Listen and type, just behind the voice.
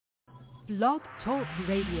Blog Talk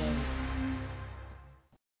Radio.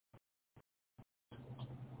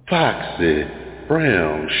 Foxy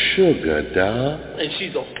brown sugar, dog. And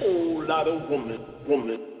she's a whole lot of woman.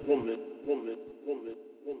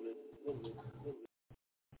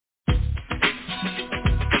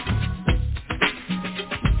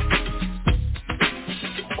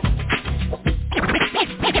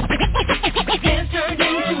 Dance turned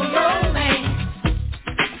into a romance.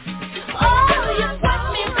 Oh, you swept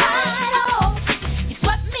me right off. You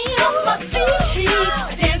swept me off my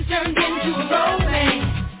feet. Dance turned into a romance.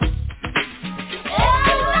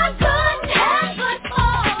 And I couldn't help but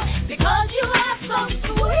fall because you are so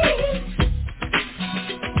sweet.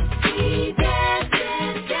 We dance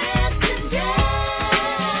and dance and dance.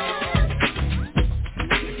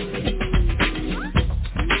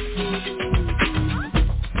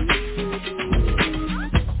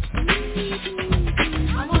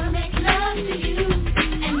 I wanna make love to you,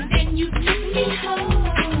 and then you took me home.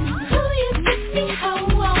 Ooh, you took me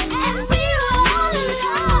home, and we were all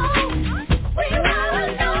alone. We were all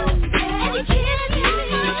alone, and you kissed me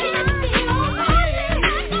on my head.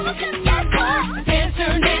 Guess what? Dance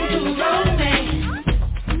turned into a romance.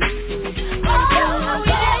 Oh,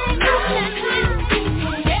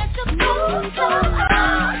 we danced a fool for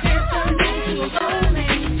us. Dance turned into a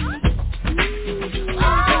romance.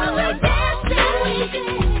 Oh, we danced and we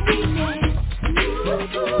danced.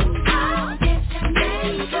 Ooh, dance turned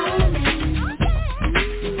into a romance.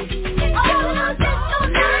 Oh, that's so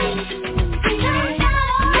nice. We turned out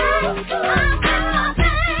all I'm with my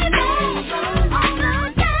baby on the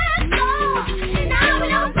dance floor. And now we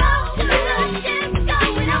don't go to the disco.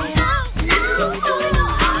 We don't go now. Oh, we go all my way.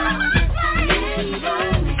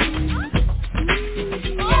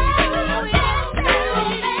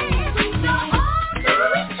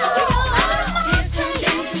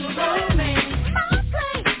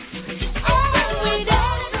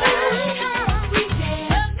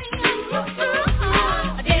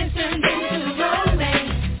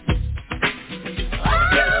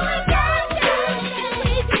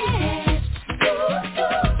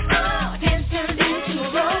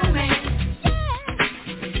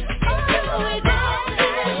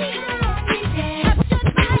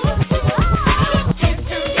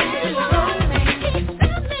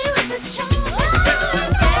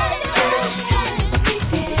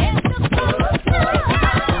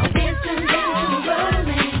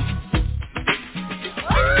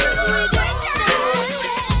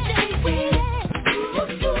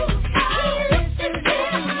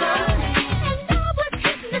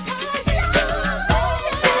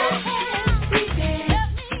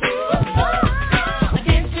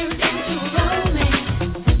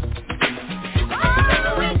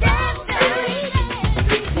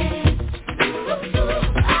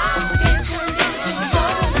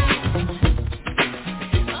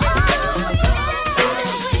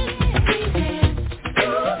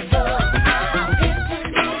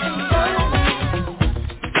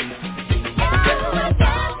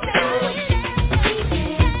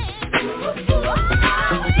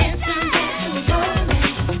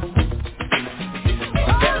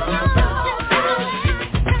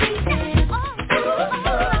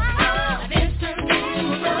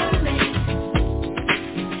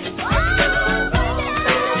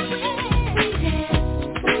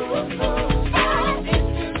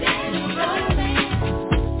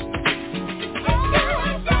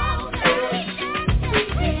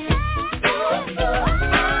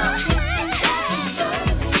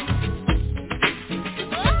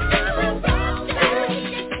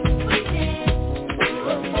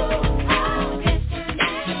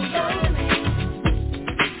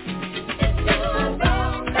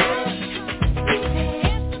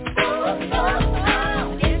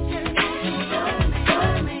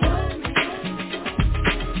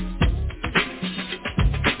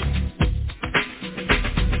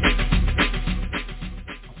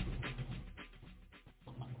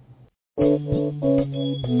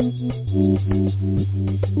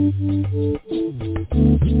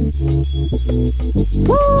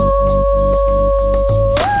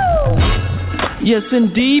 Yes,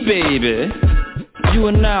 indeed, baby. You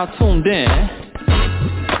are now tuned in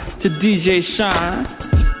to DJ Shine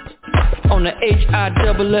on the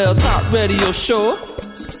HILL Top Radio Show.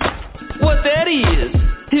 What that is,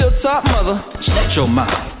 Hilltop, mother, shut your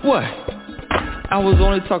mouth. What? I was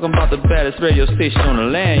only talking about the baddest radio station on the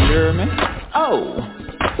land, you heard me? Oh,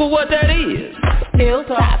 well, what that is?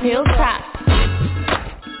 Hilltop. Hilltop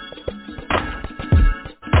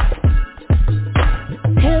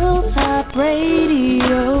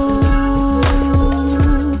Radio.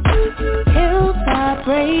 Hilltop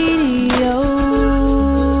Radio.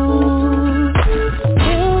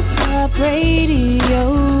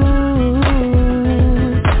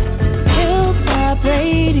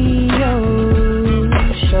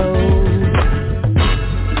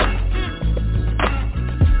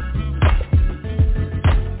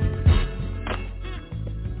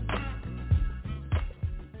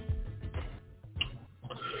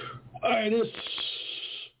 right, it's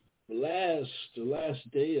the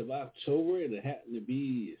last day of October, and it happened to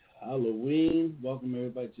be Halloween. Welcome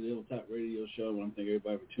everybody to the Hilltop Radio Show. I want to thank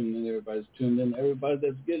everybody for tuning in. Everybody's tuned in. Everybody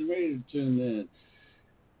that's getting ready to tune in.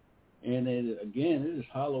 And then, again, it is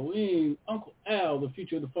Halloween. Uncle Al, the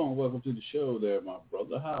future of the phone. Welcome to the show there, my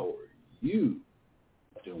brother. How are you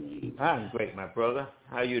doing? I'm great, my brother.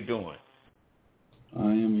 How you doing?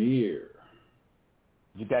 I am here.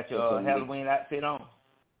 You got your Halloween outfit on?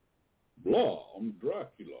 Blah, I'm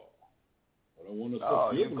Dracula. I don't want to suck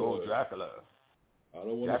Oh, your you blood. go Dracula. I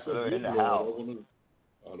don't want Dracula to suck your in the blood. house.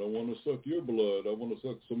 I don't want to suck your blood. I want to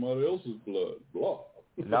suck somebody else's blood. Blah.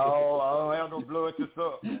 No, I don't have no blood to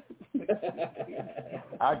suck.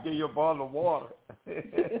 I'll give you a bottle of water.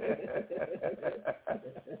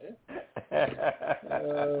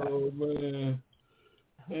 Oh, man.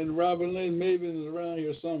 And Robin Lynn Maven is around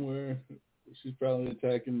here somewhere. She's probably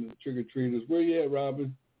attacking the trick-or-treaters. Where you at,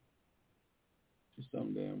 Robin? She's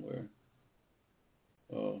some damn where.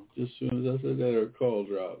 Oh, just as soon as I said that, her call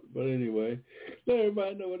dropped. But anyway, let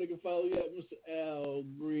everybody know where they can follow you at, Mr. Al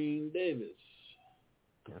Green Davis.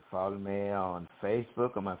 You can follow me on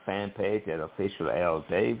Facebook on my fan page at Official Al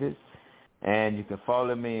Davis. And you can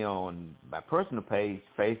follow me on my personal page,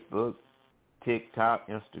 Facebook, TikTok,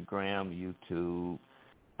 Instagram, YouTube,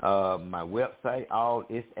 my website, all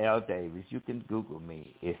it's Al Davis. You can Google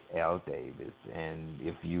me. It's Al Davis. And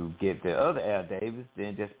if you get the other Al Davis,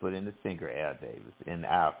 then just put in the singer Al Davis, and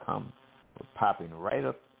I'll come popping right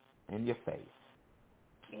up in your face.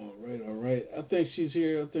 All right. I think she's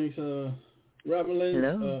here. I think Robin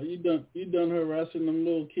Lynn, you done her harassing them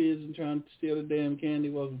little kids and trying to steal the damn candy.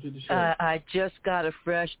 Welcome to the show. I just got a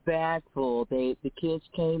fresh bag full. The kids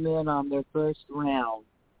came in on their first round.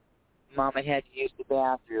 Mama had to use the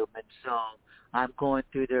bathroom, and so I'm going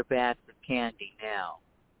through their bags of candy now.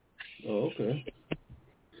 Oh, okay.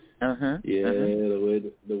 Yeah, the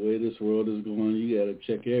way this world is going, you got to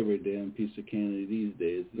check every damn piece of candy these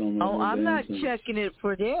days. Don't make no I'm damn not sense. checking it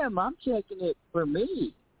for them. I'm checking it for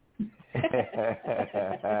me.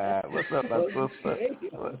 What's up, my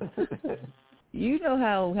sister? You know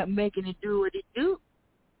how making it do what it do.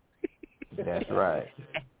 That's right.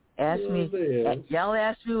 Y'all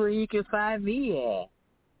ask me where you can find me at.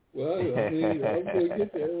 Well, I mean, I'm going to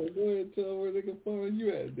get there. Go ahead and tell them where they can find you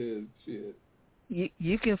at then. Shit.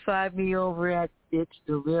 You can find me over at It's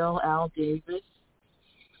the Real Al Davis.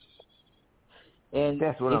 And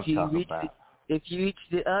that's what I'm talking about. If you reach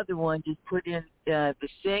the other one, just put in the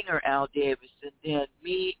singer Al Davis, and then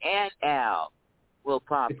me and Al will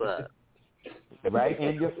pop up. Right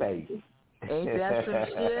in your face. Ain't that some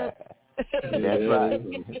shit? That's right.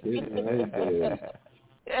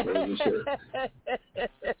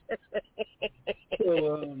 So,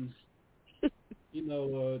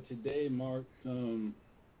 today marked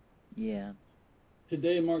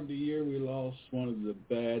the year we lost one of the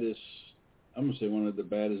baddest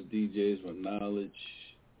DJs with knowledge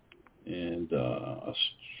and a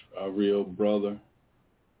real brother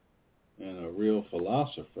and a real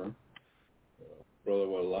philosopher, a brother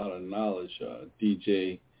with a lot of knowledge,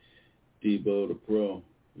 DJ Debo the Pro.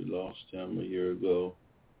 We lost him a year ago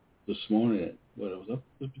this morning. It was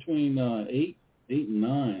between 8 and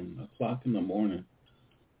 9 o'clock in the morning.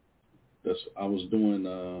 I was doing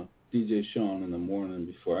DJ Sean in the morning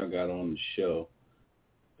before I got on the show.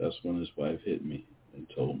 That's when his wife hit me and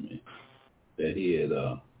told me that he had,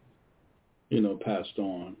 passed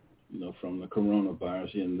on, from the coronavirus.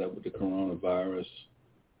 He ended up with the coronavirus.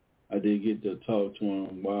 I did get to talk to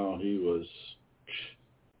him while he was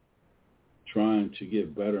trying to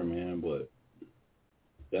get better, man, but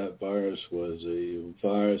that virus was a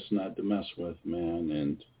virus not to mess with, man,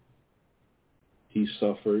 and he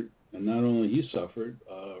suffered. And not only he suffered,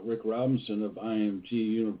 Rick Robinson of IMG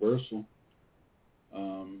Universal,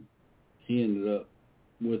 he ended up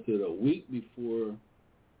with it a week before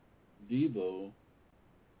Debo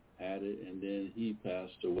had it, and then he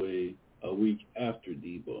passed away a week after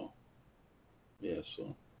Debo. Yeah,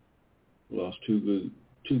 so lost two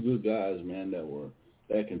good guys, man, that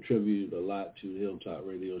contributed a lot to the Hilltop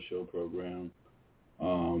Radio Show program.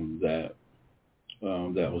 That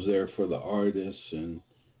was there for the artists, and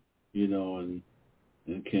came,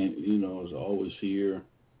 was always here.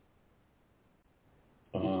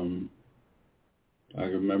 I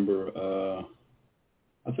remember,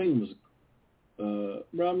 I think it was,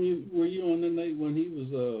 Robin, were you on the night when he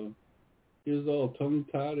was all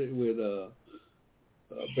tongue-tied with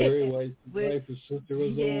Barry White's wife and sister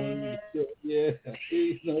was on? Yeah,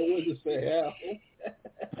 he didn't know what to say, Al.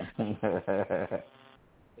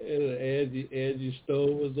 And Angie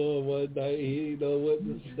Stone was on one night. He didn't know what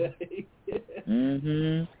to say.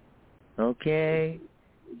 Okay.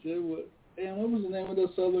 Damn, what was the name of the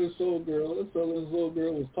Southern Soul girl? That Southern Soul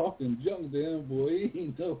girl was talking junk to him, boy. He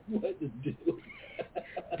didn't know what to do.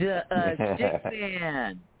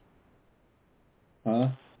 Stickman. Huh?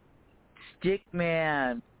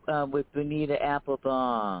 Stickman with Bonita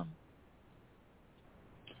Applebaum.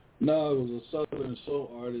 No, it was a Southern Soul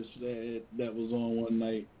artist that was on one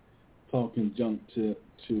night talking junk to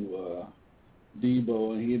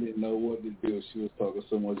Debo, and he didn't know what to do. She was talking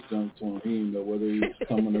so much junk to him, he didn't know whether he was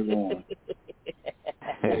coming or going.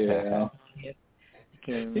 Yeah.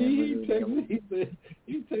 He texted me,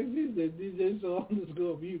 he said, DJ, so I'm just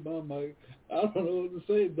going to mute my mic. I don't know what to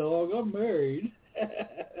say, dog. I'm married.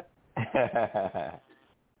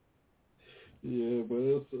 Yeah, but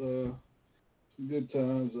it's good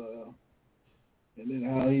times. And then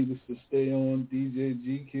how he used to stay on DJ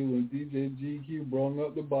GQ, and DJ GQ brought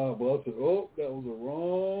up the Bible. I said, oh, that was a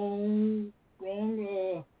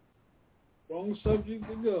wrong subject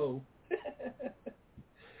to go.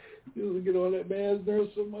 He was get on that man's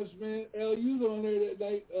nerves so much, man. Al, you was on there that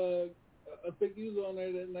night. I think you was on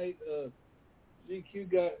there that night. GQ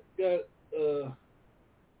got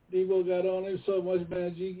Devo got on there so much,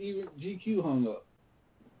 man. Even GQ hung up.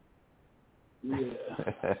 Yeah.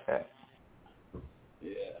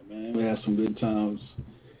 Yeah, man. We had some good times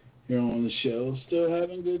here on the show. Still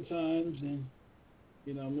having good times, and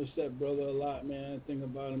you know, I miss that brother a lot, man. I think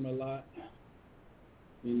about him a lot.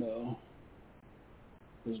 You know,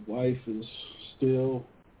 his wife is still,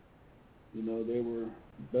 you know, they were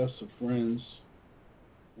best of friends,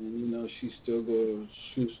 and you know, she still go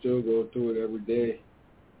through it every day.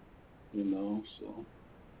 You know, so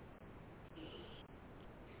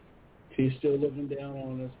he's still looking down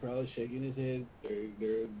on us, probably shaking his head. They're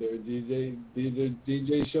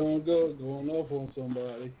DJ Sean going off on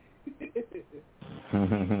somebody. Yeah,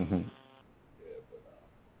 but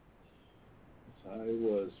that's how he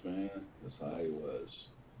was, man. That's how he was.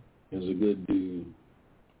 He was a good dude.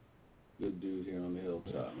 Good dude here on the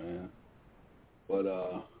Hilltop, man. But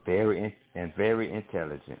very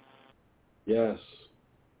intelligent. Yes.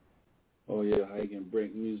 Oh yeah, how he can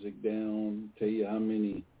break music down, tell you how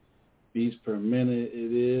many beats per minute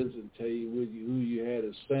it is, and tell you who you had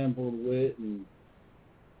it sampled with, and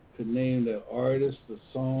could name the artist, the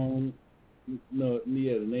song. No,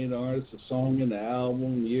 yeah, the name of the artist, the song, and the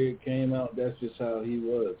album, the year it came out. That's just how he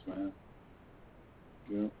was, man.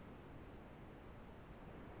 Yeah.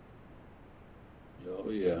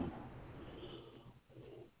 Oh yeah.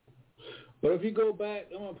 But if you go back,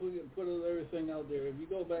 I'm gonna put everything out there. If you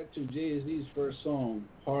go back to Jay-Z's first song,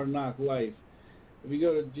 "Hard Knock Life," if you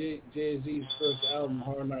go to Jay-Z's first album,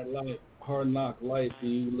 Hard Knock Life,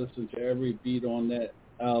 and you listen to every beat on that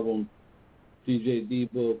album, DJ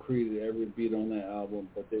Debo created every beat on that album,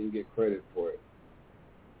 but they didn't get credit for it.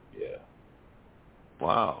 Yeah.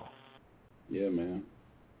 Wow. Yeah, man.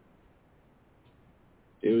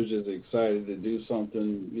 He was just excited to do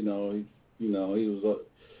something. He was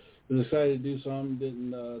excited to do something.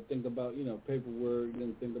 Didn't think about paperwork.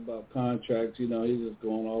 Didn't think about contracts. He was just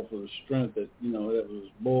going off of the strength that that was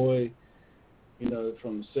his boy.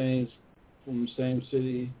 From the same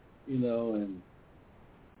city. And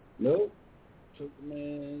nope. Took the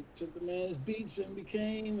man's beats and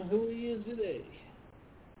became who he is today.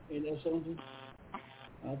 Ain't that something?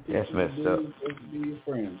 That's messed up. Supposed to be your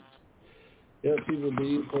friends. Yeah, people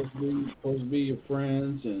supposed to be your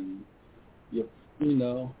friends, and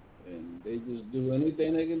and they just do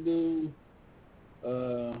anything they can do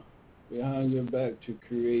behind your back to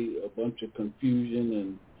create a bunch of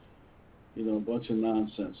confusion and a bunch of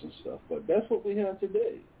nonsense and stuff. But that's what we have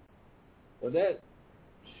today. But that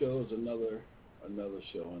shows another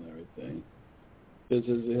show and everything. This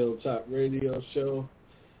is the Hilltop Radio Show.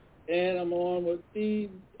 And I'm on with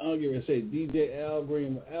DJ Al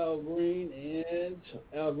Green with Al Green and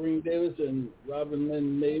Al Green Davis and Robin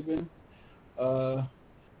Lynn Maben.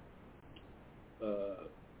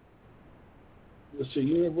 It's a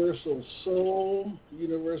Universal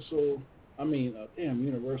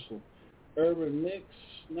Urban Mix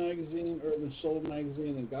magazine, Urban Soul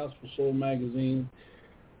magazine, and Gospel Soul magazine.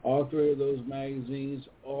 All three of those magazines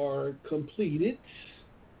are completed,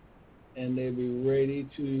 and they'll be ready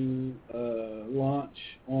to launch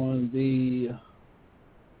on the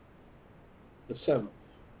 7th,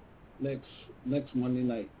 next Monday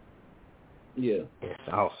night. Yeah. It's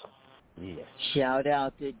awesome. Yeah. Shout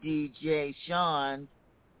out to DJ Sean,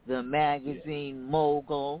 the magazine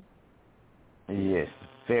mogul. Yes,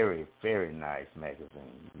 very, very nice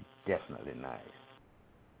magazine. Definitely nice.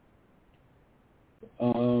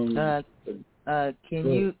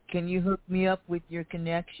 Can you hook me up with your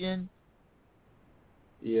connection?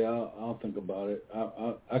 Yeah, I'll think about it.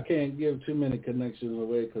 I can't give too many connections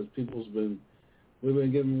away because we've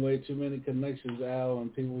been giving away too many connections, Al,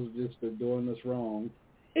 and people's just been doing us wrong.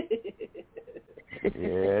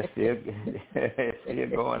 Yeah, still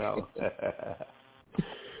going on.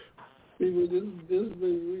 People we just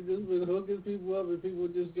been hooking people up, and people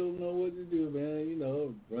just don't know what to do, man. You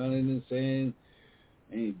know, running and saying,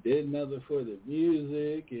 I ain't did nothing for the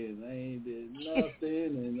music, and I ain't did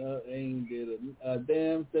nothing, and I ain't did a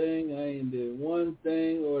damn thing. I ain't did one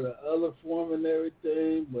thing or the other form and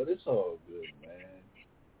everything, but it's all good, man.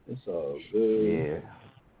 It's all good.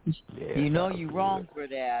 Yeah. You know you're wrong for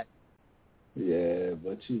that. Yeah,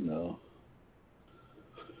 but you know.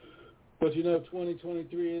 But you know,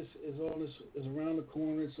 2023 is around the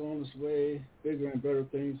corner. It's on its way. Bigger and better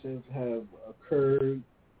things have occurred.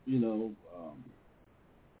 You know,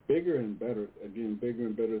 bigger and better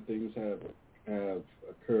things have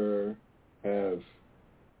occurred. Have,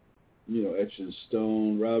 you know, etched in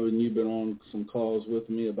stone. Robin, you've been on some calls with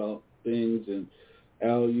me about things, and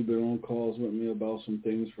Al, you've been on calls with me about some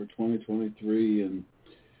things for 2023, and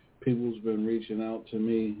people's been reaching out to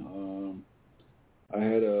me. I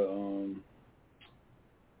had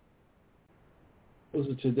was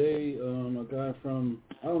it today, a guy from,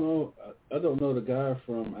 I don't know the guy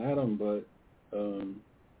from Adam, but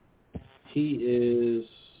he is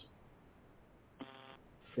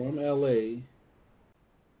from LA,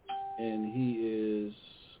 and he is,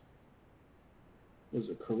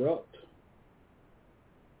 Corrupt's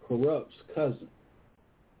cousin,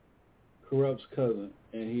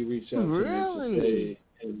 and he reached out to me today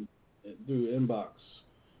and through inbox,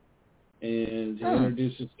 and he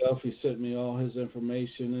introduced himself. He sent me all his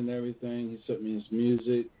information and everything. He sent me his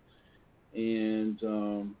music, and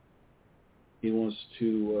he wants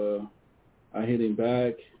to. I hit him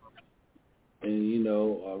back, and you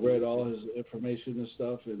know, I read all his information and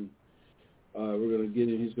stuff, and we're gonna get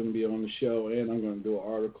him. He's gonna be on the show, and I'm gonna do an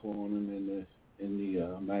article on him in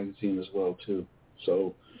the magazine as well too.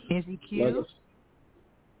 So. Is he cute?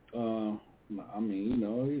 I mean, you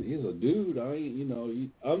know, he's a dude.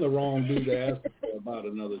 I'm the wrong dude to ask about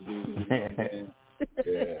another dude. You know what I'm saying?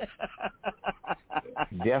 Yeah.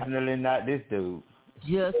 Definitely not this dude.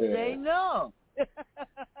 Just say no.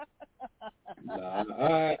 Nah,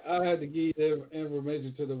 I had to give you that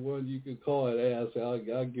information to the one you could call and ask.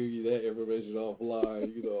 I'll give you that information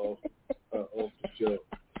offline, you know, off the show.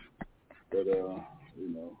 But you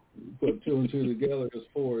know, you put two and two together, it's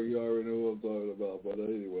four. You already know what I'm talking about. But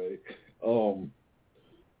anyway,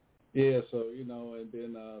 yeah. So you know, and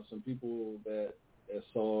then some people that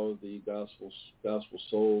saw the Gospel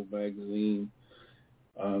Soul magazine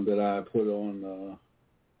that I put on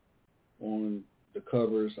the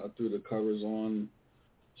covers. I threw the covers on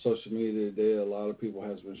social media today. A lot of people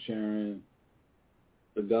has been sharing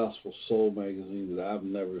the Gospel Soul magazine that I've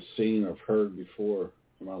never seen or heard before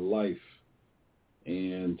in my life.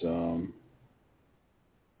 And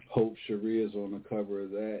Hope Sharia is on the cover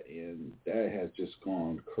of that, and that has just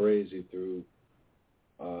gone crazy through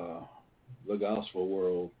the gospel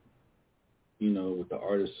world, you know, with the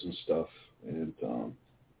artists and stuff. And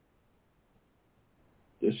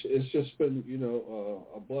it's just been, you know,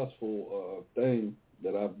 a blissful thing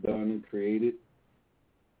that I've done and created.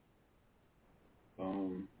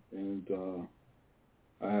 And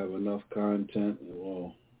I have enough content.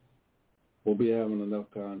 Well, we'll be having enough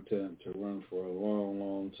content to run for a long,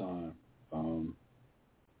 long time.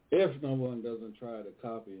 If no one doesn't try to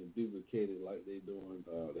copy and duplicate it like they do on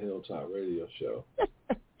the Hilltop radio show.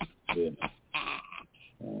 Yeah.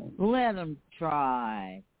 Let them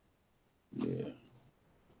try. Yeah.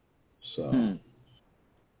 So,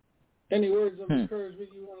 any words of encouragement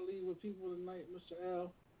you want to leave with people tonight, Mr.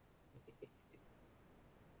 Al?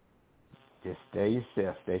 Just stay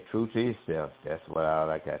yourself. Stay true to yourself. That's what all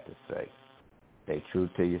I got to say. Stay true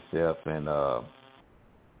to yourself, and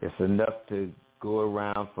it's enough to go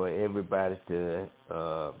around for everybody to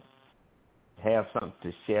have something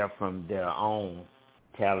to share from their own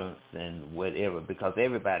talents and whatever, because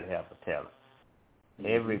everybody have a talent.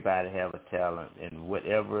 Everybody have a talent, and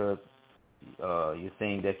whatever you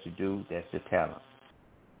think that you do, that's your talent.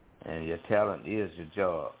 And your talent is your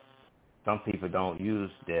job. Some people don't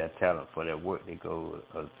use their talent for their work. They go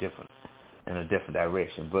in a different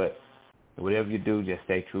direction. But whatever you do, just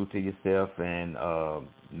stay true to yourself, and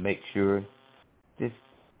make sure, just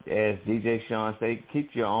as DJ Sean say,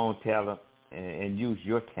 keep your own talent and use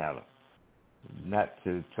your talent, not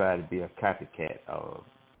to try to be a copycat or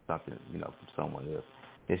something, you know, from someone else.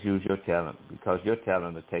 Just use your talent, because your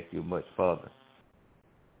talent will take you much further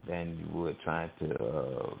than you would trying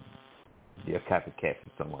to be a copycat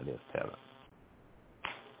from someone else's talent.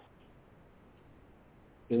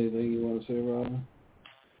 Anything you want to say, Robin?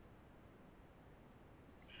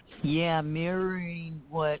 Yeah, mirroring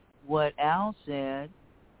what Al said,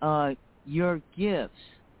 your gifts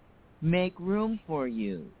make room for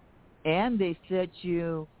you, and they set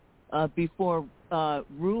you before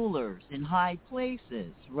rulers in high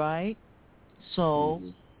places, right? So,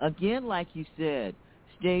 again, like you said,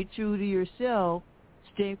 stay true to yourself,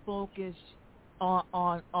 stay focused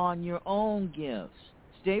on your own gifts,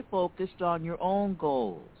 stay focused on your own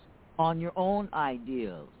goals, on your own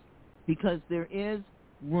ideals, because there is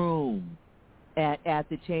room at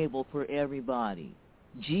the table for everybody.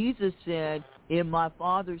 Jesus said, in my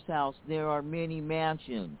Father's house there are many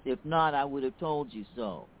mansions. If not, I would have told you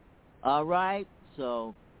so. All right?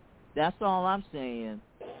 So that's all I'm saying.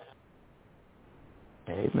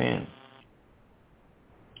 Amen.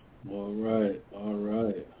 All right.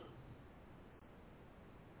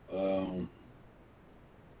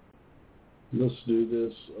 Let's do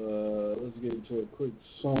this. Let's get into a quick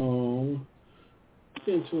song. Let's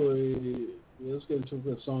get into a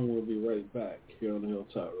quick song. We'll be right back here on the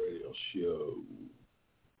Hilltop Radio Show.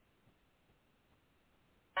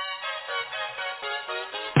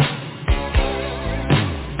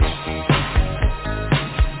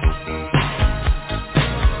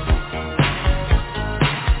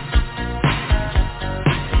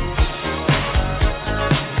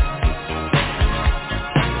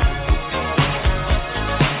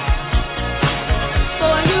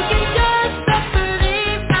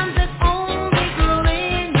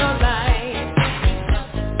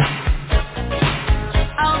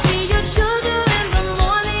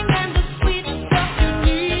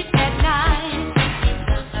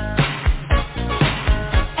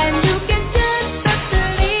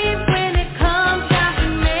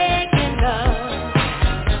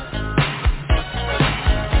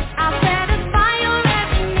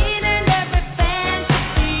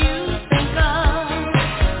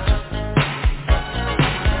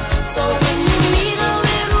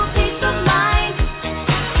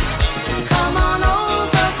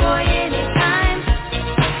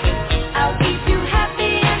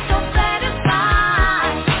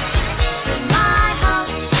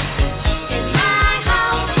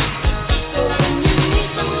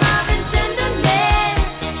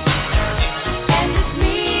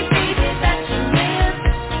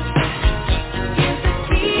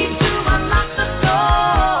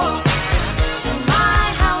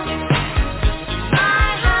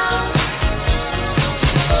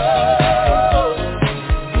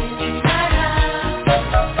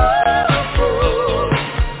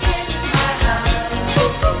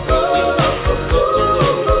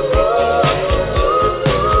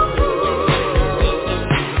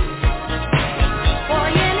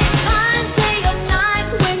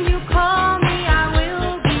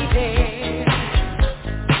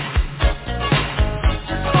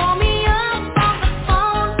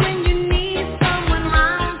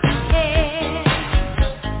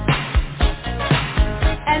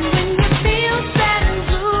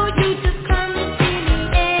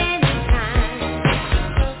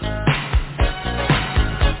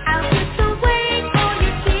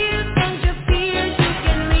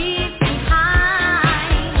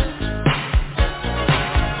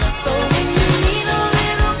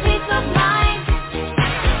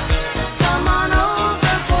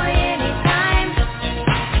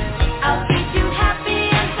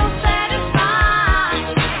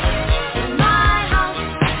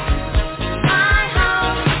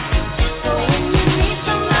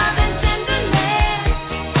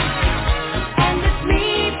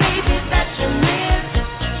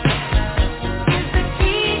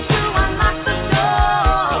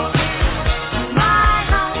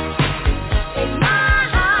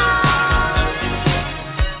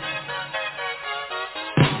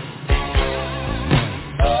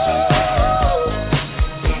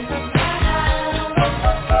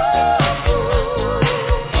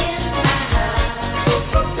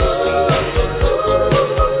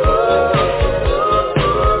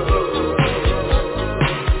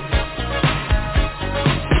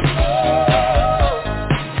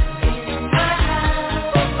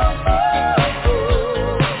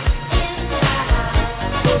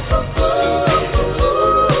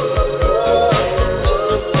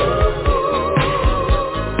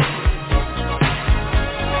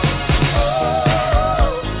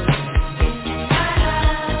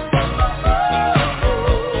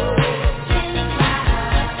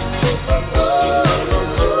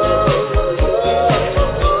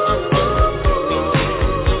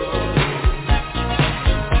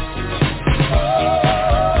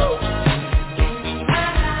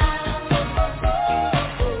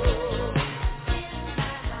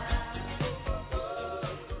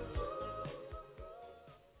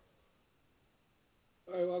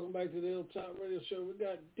 All right, welcome back to the Hilltop Radio Show. We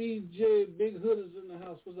got DJ Big Hood is in the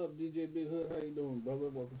house. What's up, DJ Big Hood? How you doing, brother?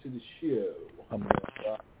 Welcome to the show. I'm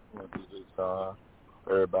DJ Sean.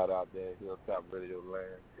 Everybody out there, Hilltop Radio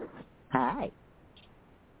Land. Hi.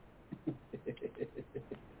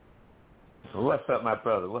 What's up, my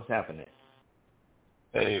brother? What's happening?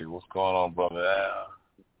 Hey, what's going on, brother Al?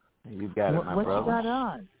 You got it, my what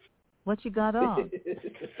brother. What you got on? What you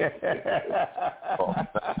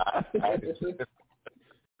got on?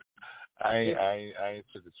 I ain't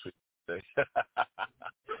took a trick today.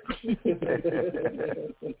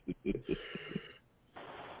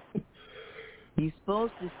 You're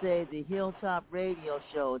supposed to say the Hilltop Radio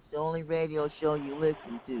Show. It's the only radio show you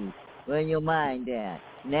listen to. Where your mind at?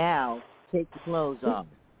 Now, take the clothes off.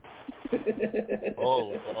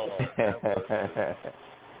 Oh.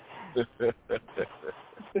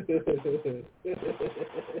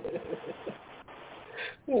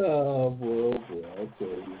 Oh boy, I tell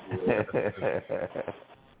you, boy.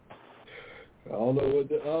 I don't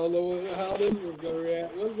know how this is gonna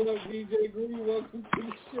react. What's up, DJ Green? Welcome to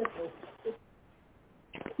the show.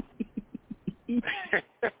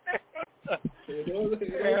 Don't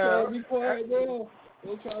try to be quiet now.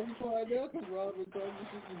 Don't try to be quiet now, because Robin told you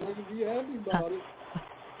she's going to be happy about it.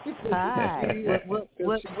 Hi. What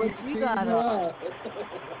you got on?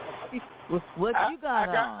 What you got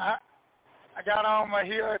on? I got on my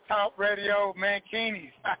Hilltop Radio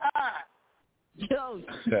mankinis. Yo,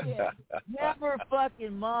 shit. Never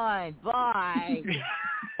fucking mind. Bye.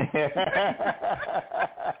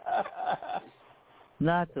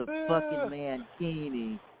 Not the fucking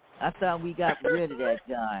mankini. I thought we got rid of that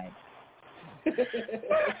guy.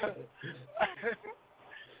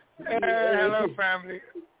 Hello, family.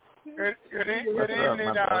 Good evening,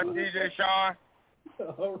 DJ Sean.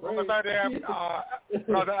 All right.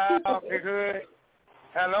 Brother Al, Big Hood.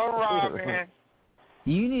 Hello, Robin.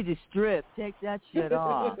 You need to strip. Take that shit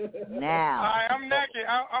off now. I'm naked.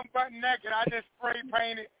 I'm butt naked. I just spray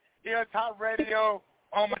painted Hilltop Radio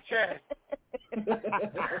on my chest.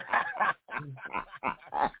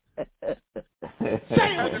 Say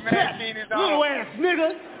it, little ass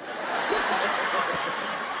nigga.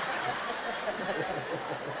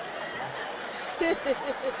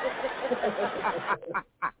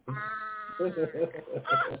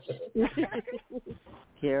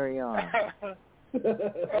 Carry on. He said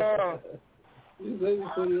he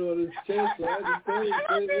put it on his chest, so I just put it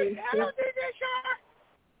on his chest.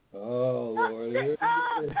 Oh, Lord.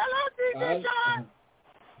 Hello, DJ Sean.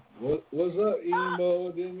 What's up,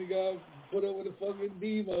 Emo? Then we got put up with the fucking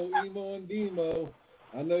Emo and Demo.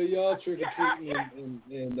 I know y'all trick-or-treating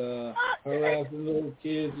and harassing little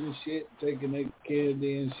kids and shit, taking their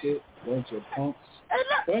candy and shit. Bunch of punks.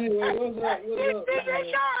 But anyway, what's up?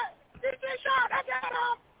 DJ Sean, I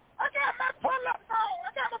got my pull-ups on.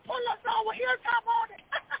 I got my pull-ups on with Hilltop on it.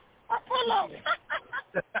 My pull-ups.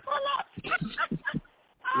 Pull-ups.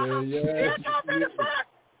 Yeah. Hilltop in the front,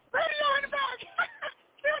 radio in the back.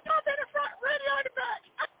 Hilltop in the front, radio in the back.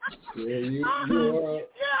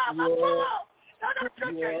 My pull-up. I got a picture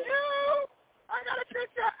of you. I got a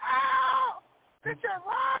picture of Al. Picture of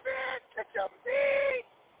Robin. Picture of me.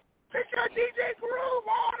 Picture of DJ Groove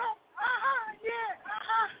on them.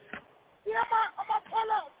 Yeah, I'm a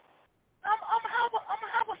pull-up. I'm gonna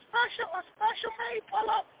have a special made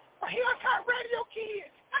pull-up for Hilltop Radio kids.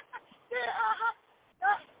 Yeah,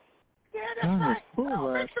 that's right.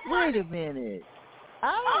 Pull-up. Wait a minute. I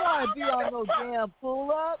don't want to be on no damn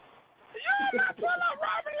pull-up. You're my pull-up,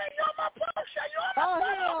 Robin. You're my pull-up show. You're my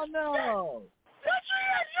pull-up. Hell no. Yes,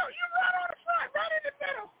 you right on the front, right in the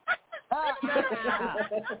middle. You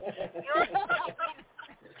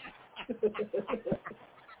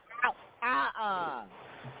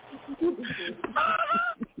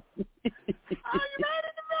right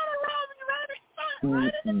in the middle, Robin. You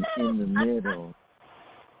right in the middle. In the middle.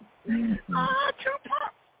 Two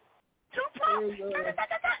pumps.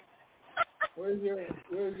 Where's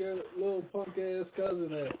your little punk ass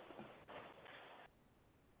cousin at?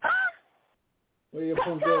 Huh? Where your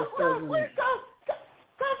punk ass cousin at? Come,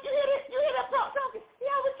 you hear that punk talking?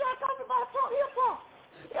 Yeah, we try talking about a punk. He a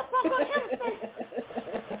punk on the interstate.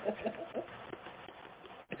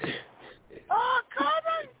 Oh,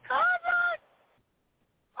 cousin.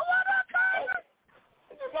 Oh, what up, cousin?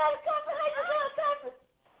 You got a cousin? How you doing, cousin?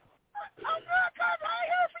 I'm good, cousin. I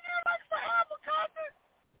ain't heard from you like forever, cousin.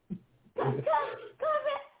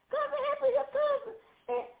 Cousin, help me, your cousin.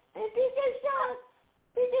 And DJ Sean,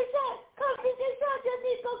 cousin DJ Sean just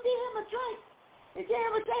needs to go get him a drink. And get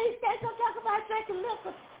him a drink. He's going to talk about drinking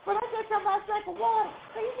liquor, but I'm just talking about drinking water.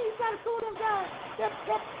 So you need to try to cool him down. That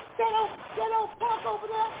old punk over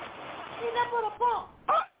there, he's nothing but a punk.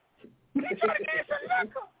 He trying to get some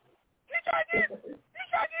liquor. He trying to get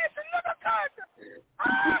some liquor, cousin.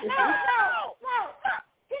 No.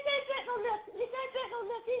 He didn't drink no liquor. He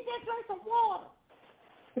just drank some water.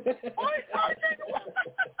 He drank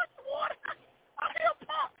water. I hear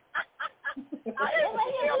pop.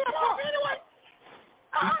 Anyway.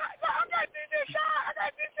 I got DJ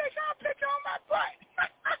Sean picture on my butt.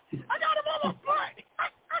 I got him on my butt. I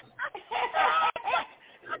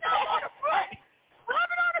got him on the butt.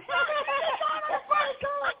 Robin on the butt. DJ Sean on the butt.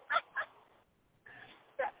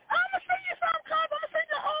 I'm going to sing you some, cuz. I'm going to sing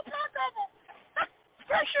you a whole pack of them.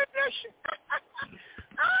 Special edition.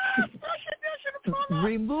 Special edition.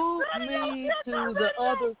 Remove me to the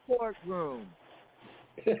other courtroom.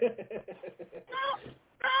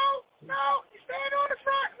 No, you stand on the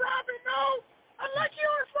front, Robin. No, I like you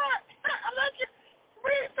on the front. I like you. We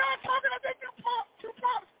start talking. I think two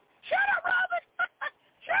pumps. Shut up, Robin.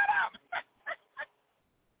 Shut up.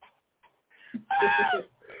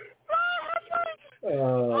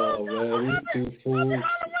 Oh man, these two fools.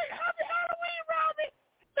 Happy Halloween, Robin.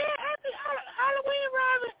 Man, happy Halloween,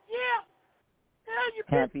 Robin. Yeah, you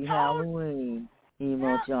Happy Halloween,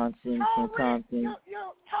 Emo Johnson from Compton.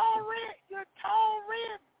 You're tall red.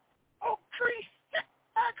 Oak tree.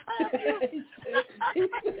 I called you. He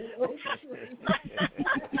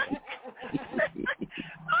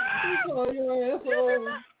called your asshole.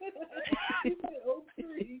 He said oak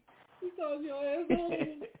tree. He called your asshole.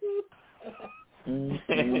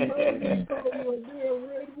 He called you a damn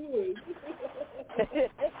redwood.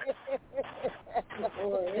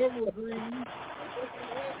 Or evergreen.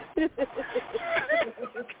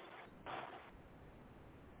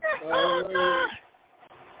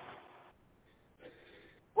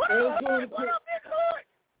 What up, Big Hood?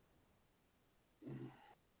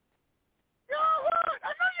 Yo, Hood, I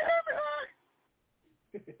know you heard me, Hood.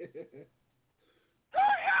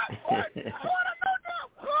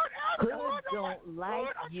 Hood don't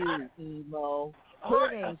like you, Emo.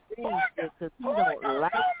 Hood ain't saying this because he don't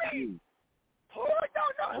like you. Hood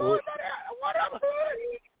don't know. Hood, what up, Hood?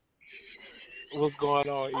 What's going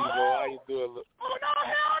on, Emo? How you doing? Oh, no,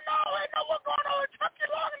 hell no. I know what's going on. It took you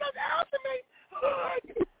long enough to answer me.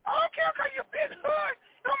 Hood. I don't care because you're Big Hood.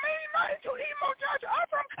 Don't mean nothing to Emo Judge. I'm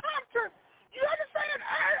from Compton. You understand?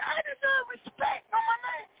 I deserve respect on my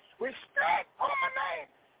name. Respect on my name.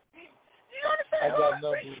 You understand?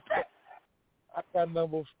 I got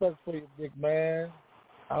number respect for you, big man.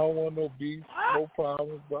 I don't want no beef, no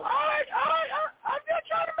problems, but all right. I'm just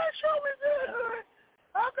trying to make sure we're good, Hood.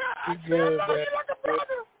 I good, love you like a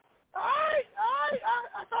brother. All right.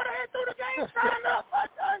 I thought I had through the game signed up. I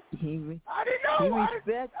didn't know. He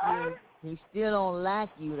respects you. He still don't like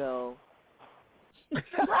you, though.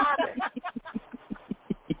 Robin.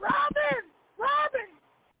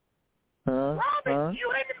 Huh? You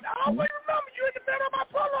in the, I always remember you in the middle of my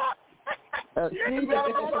pull-up. You in the middle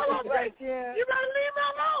of my pull-up right there. You better leave me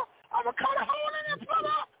alone. I'm going to cut a hole in that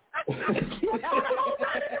pull-up. Cut a hole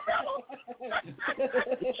right in the middle.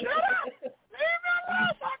 Shut up. Leave me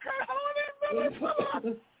alone. I'll cut a hole in the middle of the pull-up.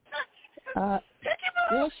 Picky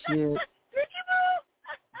Boo.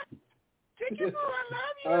 Picky Boo, I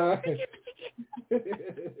love you.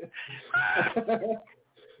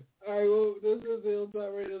 All right, well, this is the Hilltop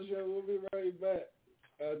Radio Show. We'll be right back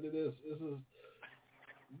after this. This is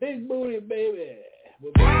Big Booty Baby.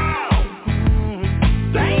 We'll be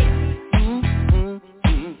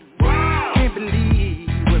Can't believe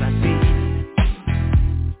what I see.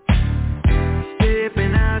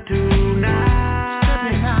 Stepping out tonight.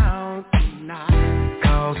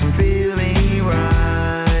 Cause I'm feeling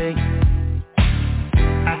right.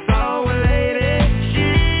 I saw a lady,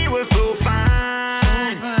 she was so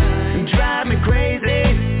fine. Drive me crazy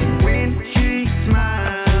when she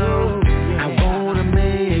smiles. I wanna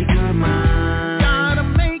make her mine.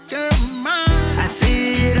 I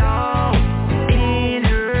see it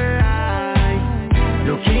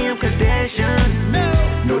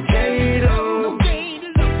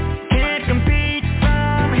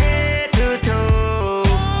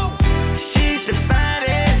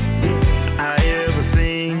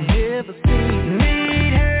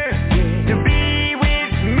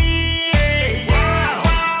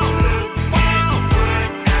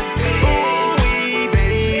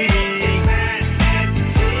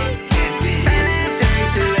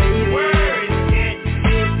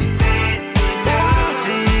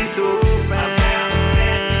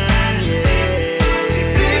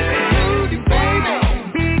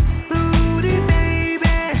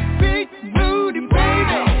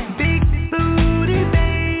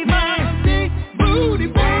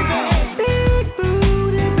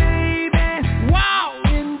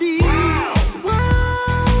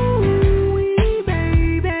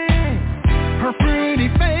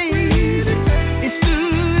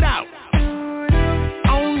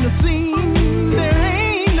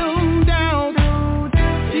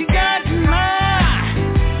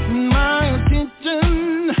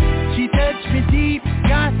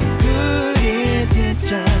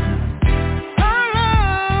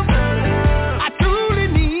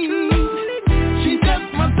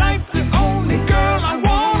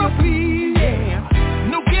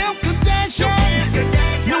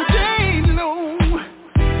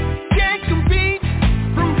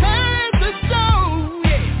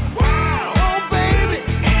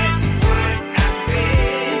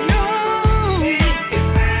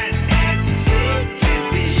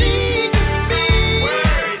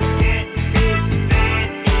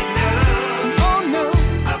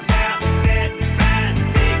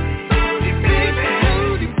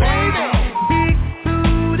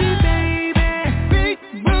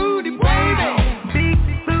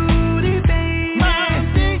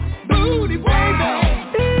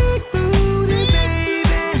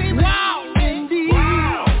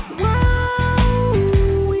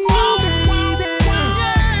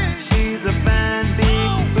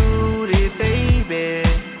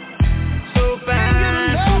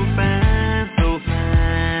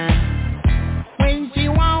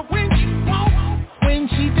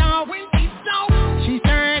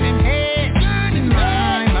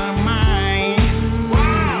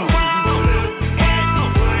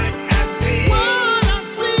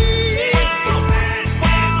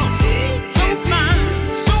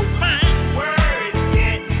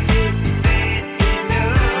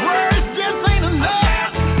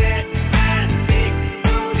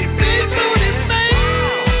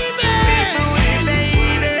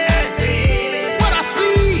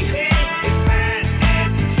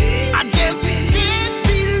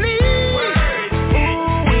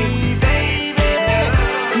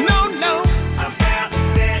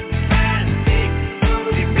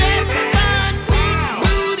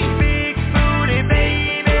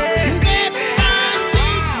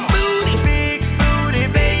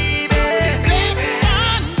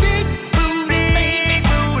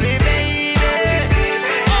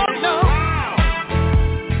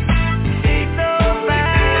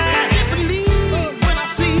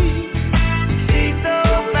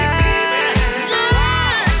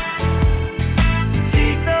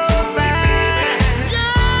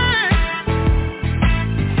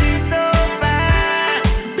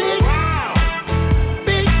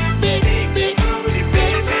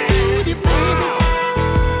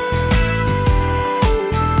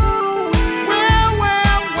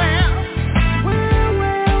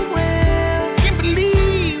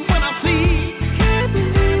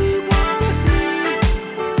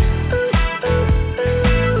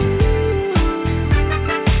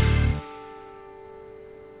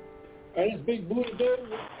right, it's Big Booty Baby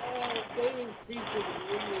with Al Davis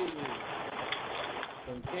featuring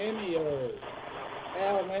some cameos.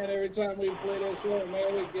 Al, man, every time we play that song, man,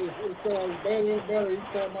 it sounds better and better each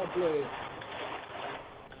time I play it.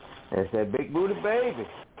 That's that Big Booty Baby.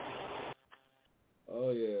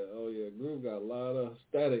 Oh yeah. Groove got a lot of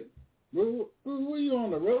static. Groove, were you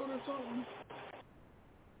on the road or something?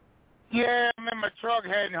 Yeah, I'm in my truck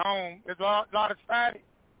heading home. There's a lot of static.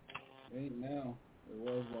 Ain't now. It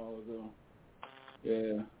was a while ago.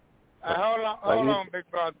 Yeah. Hold on, big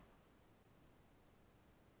brother.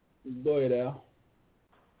 Go ahead, Al.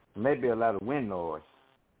 Maybe a lot of wind noise.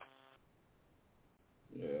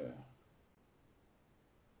 Yeah.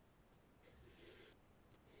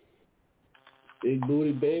 Big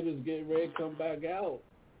Booty Baby's getting ready to come back out.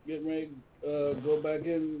 Getting ready to go back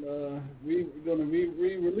in. We're going to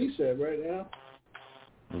re-release that right now.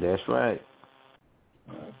 That's right.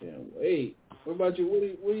 I can't wait. What about you? What do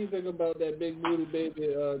you think about that Big Booty Baby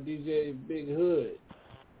DJ Big Hood?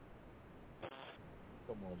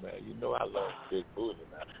 Come on, man. You know I love big booty,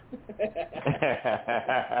 man.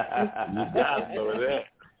 You gotta know that.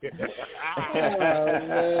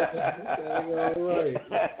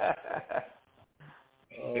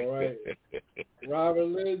 All right. Robert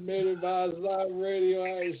Lynn made it by his live radio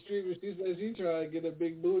out in streaming. She says she trying to get a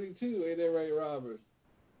big booty too. Ain't that right, Robert?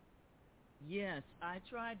 Yes, I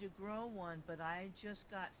tried to grow one, but I just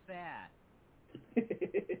got fat.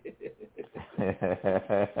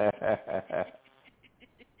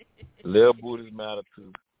 Little booties matter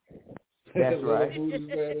too. That's little right. booties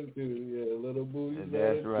matter too. Yeah, little booties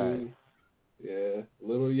That's matter right. too. Yeah,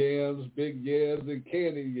 little yams, big yams, and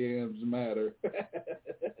candy yams matter.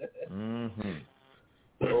 Mm-hmm.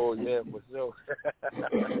 Oh yeah, for sure.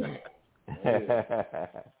 Yeah.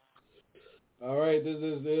 All right, this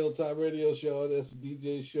is the Hilltop Radio Show. That's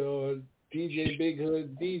DJ Show, DJ Big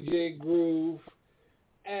Hood, DJ Groove,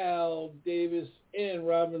 Al Davis, and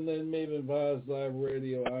Robin Lynn Maven Vibes Live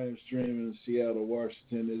Radio. I am streaming in Seattle,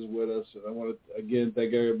 Washington is with us. And I want to, again,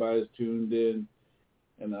 thank everybody that's tuned in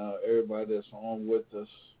and everybody that's on with us.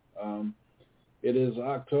 It is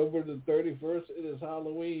October the 31st. It is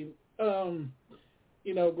Halloween.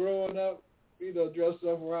 Growing up, dressed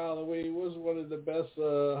up for Halloween was one of the best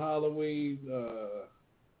Halloween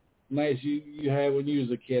nights you had when you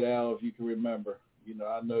was a kid, Al, if you can remember.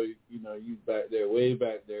 I know, you back there, way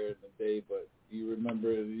back there in the day, but do you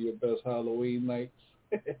remember your best Halloween nights?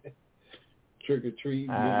 Trick-or-treating, getting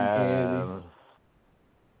candy?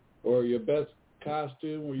 Or your best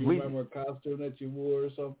costume, or you remember a costume that you wore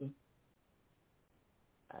or something?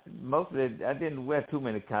 Mostly, I didn't wear too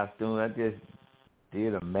many costumes. I just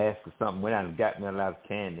did a mask or something, went out and got me a lot of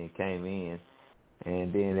candy and came in.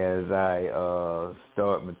 And then as I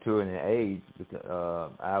started maturing in age,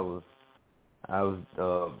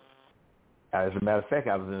 as a matter of fact,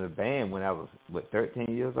 I was in a band when I was,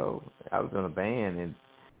 13 years old? I was in a band, and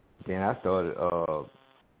then I started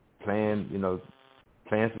playing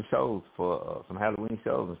some shows for some Halloween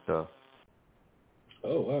shows and stuff.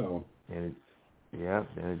 Oh, wow. And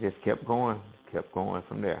it just kept going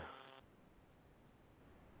from there.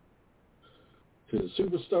 To the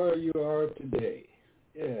superstar you are today.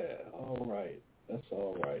 Yeah, all right. That's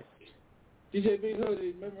all right. DJ Big Hood,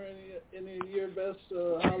 remember any of your best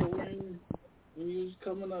Halloween when you was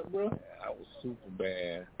coming up, bro? I was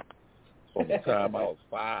Superman from the time I was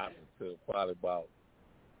 5 until probably about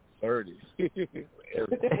 30.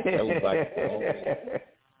 That was like the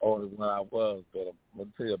only one I was. But I'm going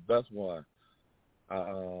to tell you the best one.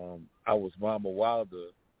 I was Mama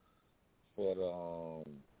Wilder for the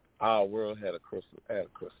Our World had a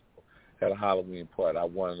Halloween party. I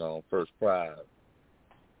won first prize.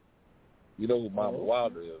 You know who Mama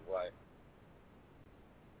Wilder is, right?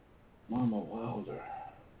 Mama Wilder.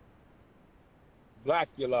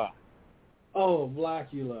 Blackula. Oh,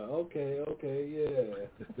 Blackula. Okay,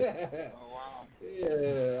 yeah. Oh wow.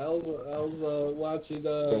 Yeah, I was watching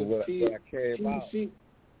So when I came out,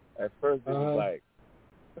 at first it was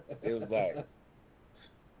like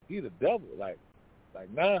he the devil, like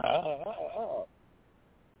nah.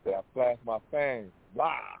 Then I flashed my fangs,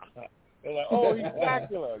 blah. They're like, oh, he's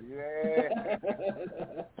Blackula, yeah.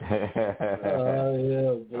 Oh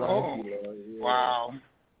yeah, Blackula. Yeah. Wow.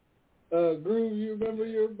 Groove, you remember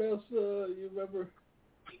your best? You remember?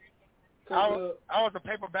 I was a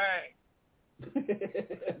paper bag.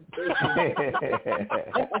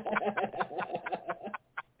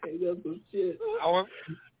 Hey, that's some shit. I was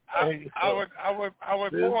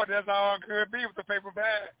bored. That's all I could be with the paper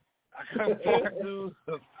bag. I couldn't afford to do.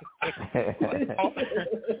 I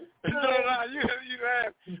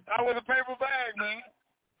was a paper bag, man.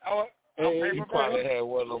 I was a paper probably bag. had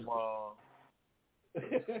one of them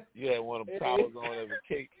You had one of them towers on as a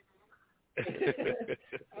cake.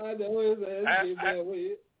 I know his ass get mad when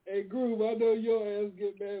you. Hey, Groove, I know your ass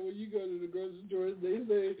get mad when you go to the grocery store and they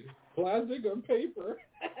say plastic or paper.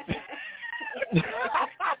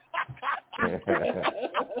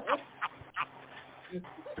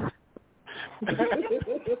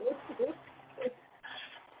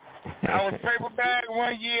 I was paper bag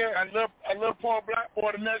one year, a little poor black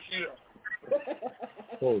boy the next year.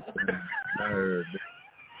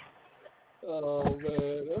 Oh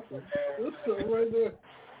man, that's something right there.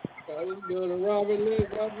 I was going to Robin Lynn.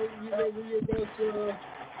 Robin, you remember your best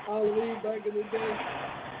Halloween back in the day?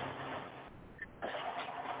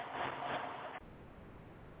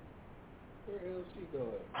 Where the hell is she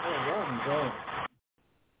going? Oh, Robin's gone.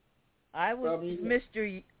 I was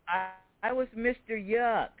Robin, I was Mr.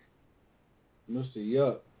 Yuck. Mr.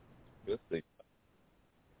 Yuck.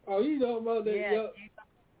 Oh, you know about that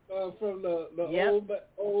Yuck from the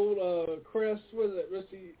old Crest? Was it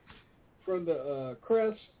Mr. From the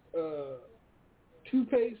Crest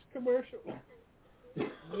toothpaste commercial?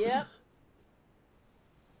 Yep.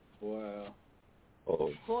 Wow.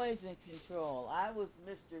 Poison control. I was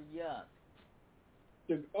Mr. Yuck.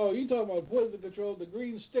 You talking about poison control, the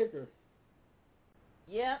green sticker?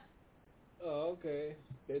 Yep. Oh, okay.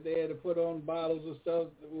 They had to put on bottles and stuff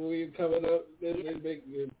when we were coming up. They make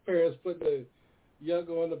the parents put the Yuck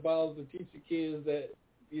on the bottles to teach the kids that,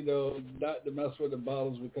 not to mess with the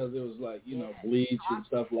bottles because it was like, bleach and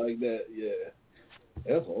stuff like that. Yeah.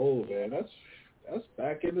 That's old, man. That's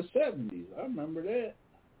back in the 70s. I remember that.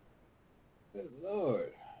 Good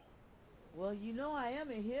Lord. Well, I am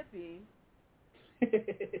a hippie.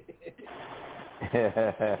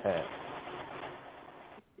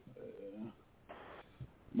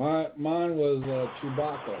 Mine was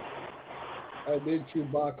Chewbacca. I did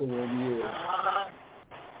Chewbacca 1 year.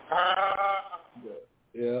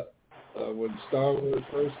 Yeah. When Star Wars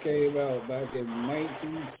first came out back in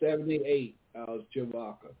 1978, I was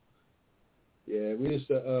Chewbacca. Yeah, we used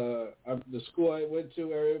to, the school I went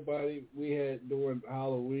to, everybody, we had during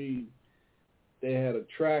Halloween, they had a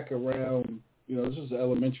track around, this was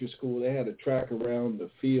elementary school, they had a track around the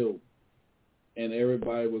field, and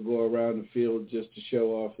everybody would go around the field just to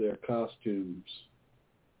show off their costumes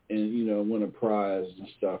and, win a prize and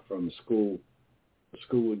stuff from the school. The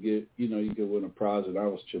school would get, you could win a prize, and I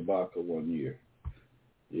was Chewbacca 1 year.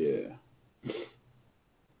 Yeah.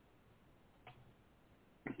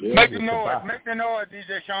 Make the noise,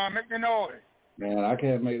 DJ Sean. Make the noise. Man, I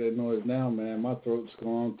can't make that noise now, man. My throat's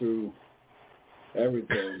going through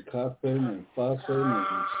everything, cussing and fussing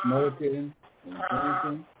and smoking and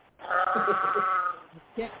drinking.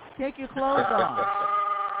 Take your clothes off.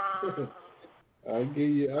 I'll give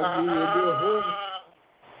you a good horse.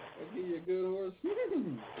 I'll give you a good horse.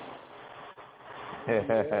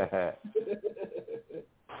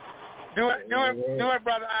 Do it,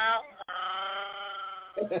 brother Al.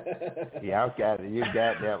 Yeah, okay. You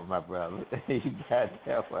got that one, my brother. You got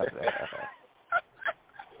that one.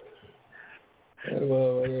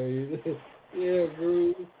 Yeah,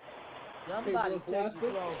 Groove. Somebody take your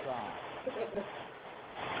clothes off.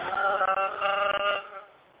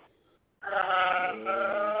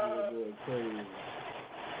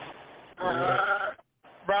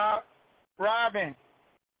 Robin,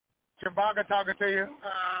 Chewbacca talking to you.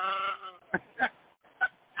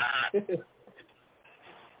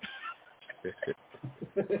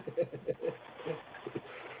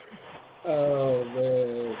 Oh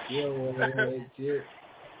man, shit.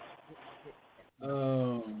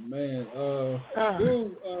 Oh man,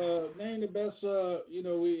 Groove, name the best. We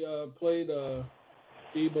played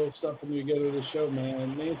Debo stuff when we get to the show,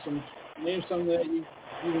 man. Name something that you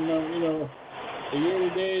remember. A year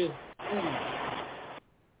today.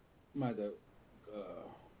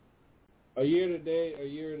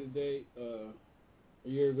 A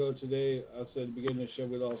year ago today, I said at the beginning of the show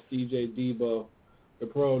we lost DJ Debo, the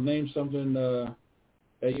pro. Name something that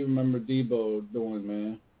you remember Debo doing,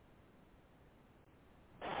 man.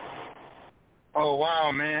 Oh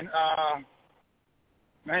wow, man.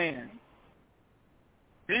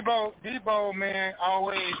 Debo, man.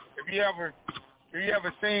 Always, if you ever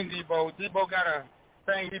seen Debo got a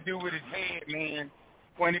thing he do with his head, man,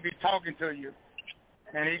 when he be talking to you,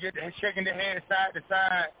 and he get shaking the head side to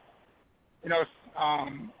side.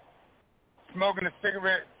 Smoking a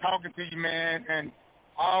cigarette, talking to you, man, and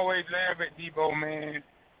always laugh at Debo, man.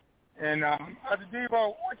 And I said, Debo,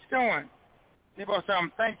 what you doing? Debo said,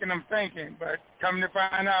 I'm thinking, but coming to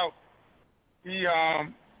find out, it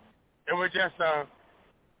was just a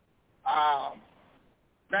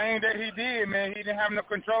thing that he did, man. He didn't have no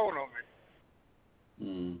control over it.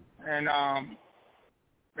 And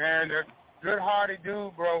Man, a good-hearted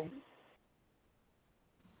dude, bro.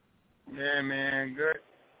 Yeah, man,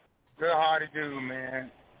 good-hearted dude,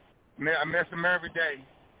 man. I miss him every day.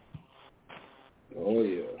 Oh,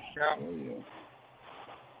 yeah. Yeah. Oh, yeah.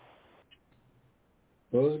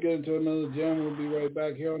 Well, let's get into another jam. We'll be right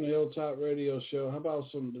back here on the Hilltop Radio Show. How about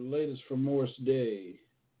some of the latest from Morris Day?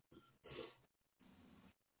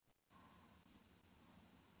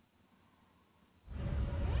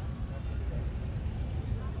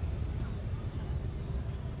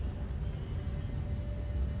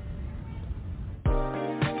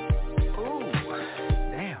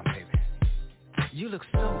 You look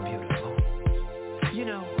so beautiful. You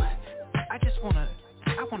know,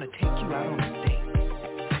 I wanna take you out on a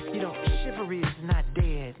date. You know, chivalry is not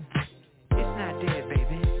dead. It's not dead,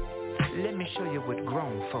 baby. Let me show you what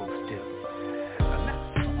grown folks do. I'm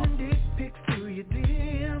not sending dick pics to your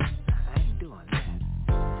DMs. I ain't doing that.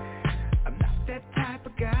 I'm not that type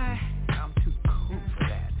of guy. I'm too cool for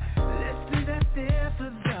that. Let's leave that there for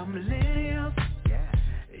the millennials. Yeah.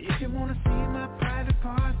 If you wanna see my private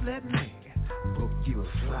parts, let me book you a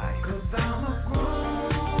flight. 'Cause I'm a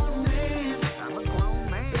grown man. I'm a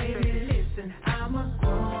grown man. Baby, listen, I'm a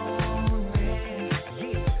grown man.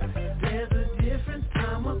 Yeah. There's a difference.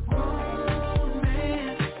 I'm a grown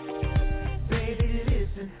man. Baby,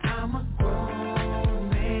 listen, I'm a grown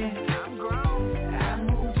man. I'm grown. I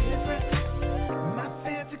move different. My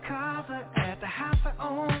fancy cars are at the house I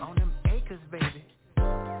own. On them acres, baby.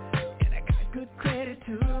 And I got good credit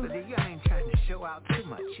too. But you ain't trying to show out too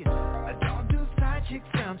much, you know. I don't do side chicks,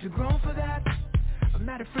 I'm too grown for that. I'm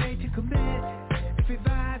not afraid to commit. If we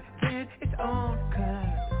vibe, then it's on. 'Cause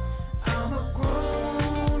I'm a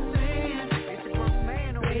grown man. It's a grown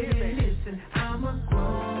man over here, baby. Listen, I'm a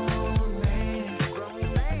grown man.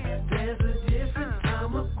 Grown man. There's a difference.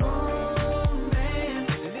 I'm a grown man.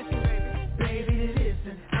 Listen, baby. Baby,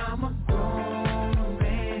 listen, I'm a grown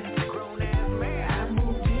man. Grown ass man. I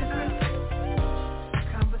move different.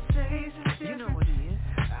 Conversations different. You know what it is.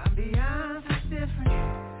 Ambiance is different.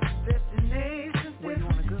 Destination's different. Where you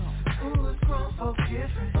wanna go? Ooh, it's grown folks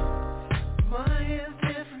different. Money is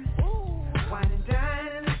different. Ooh, wine and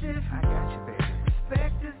dining is different. I got you, baby.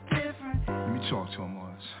 Respect is different. Let me talk to him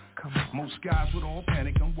once. Come on. Most guys would all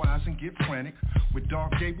panic, unwise and get frantic. With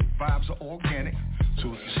Dark Gable, vibes are organic.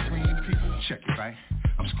 So if you scream, people, check it, right?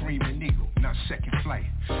 I'm screaming eagle, not second flight.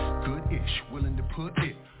 Good-ish, willing to put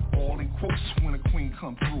it all in quotes when a queen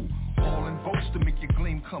come through. All in votes to make your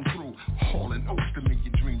gleam come through. All in oaths to make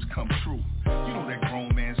your dreams come true. You know that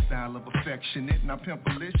grown man style of affectionate, not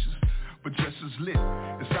pimpalicious, but just as lit.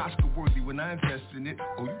 It's Oscar worthy when I invest in it.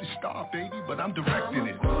 Oh, you the star, baby, but I'm directing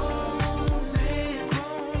it. Grown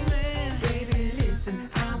man, baby, listen,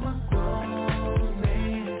 I'm a grown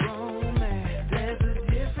man. Grown man. There's a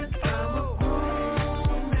difference. I'm a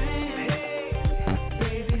grown man.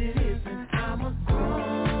 Baby, listen, I'm a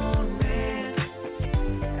grown man.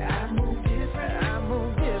 I move different. I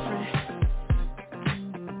move different.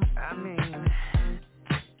 I mean,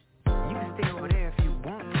 you can stay over there if you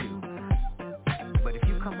want to, but if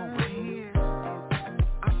you come over here,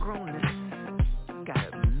 our grownness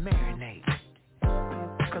gotta marinate.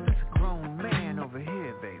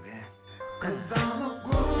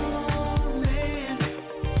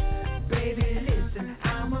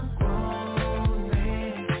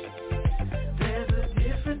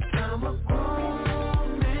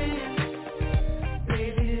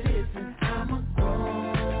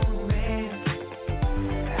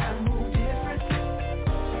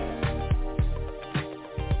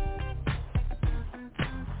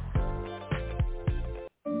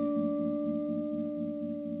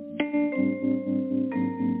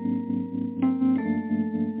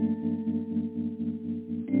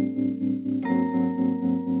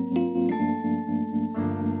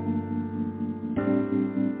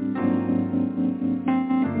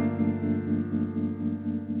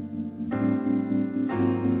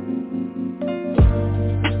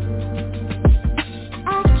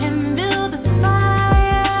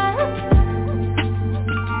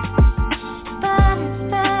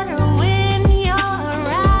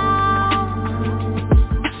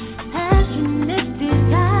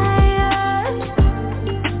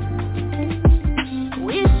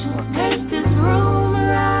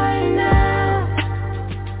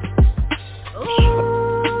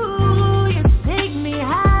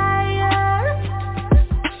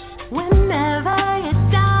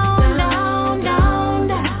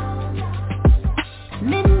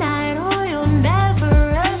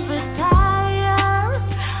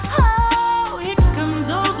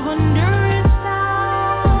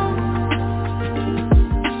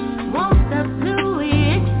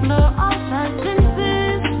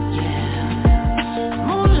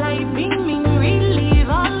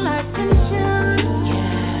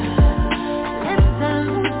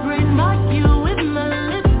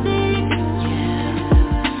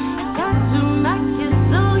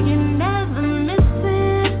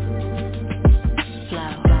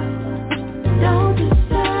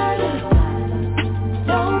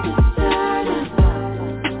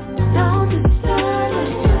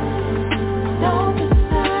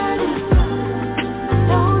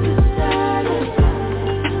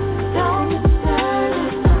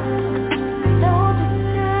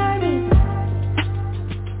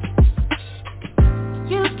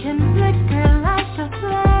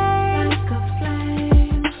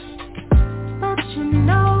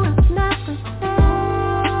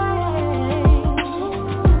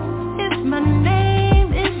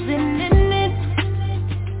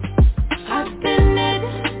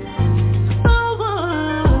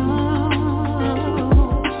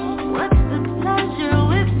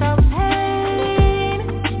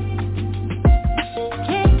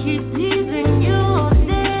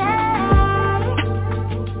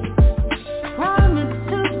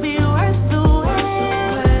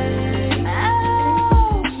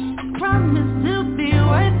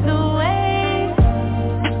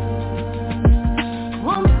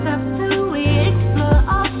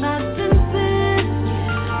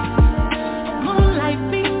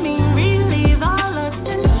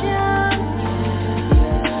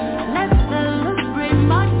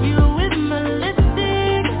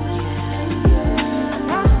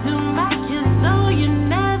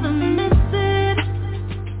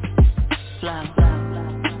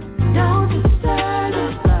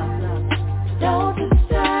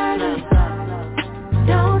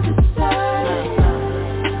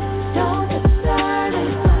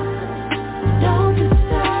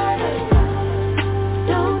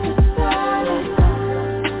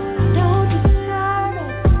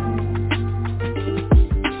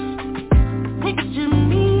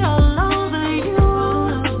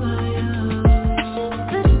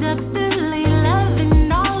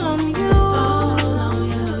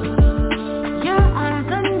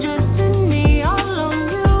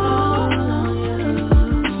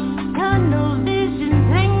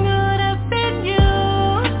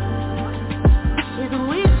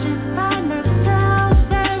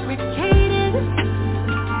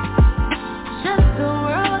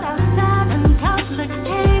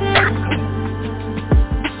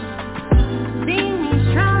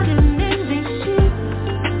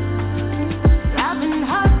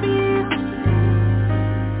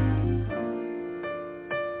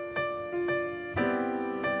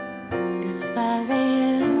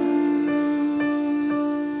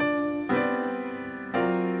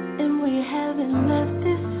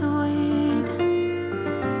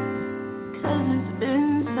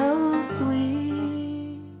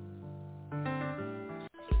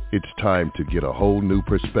 it's time to get a whole new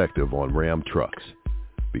perspective on Ram trucks.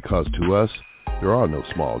 Because to us, there are no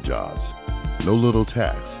small jobs, no little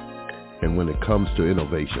tasks, and when it comes to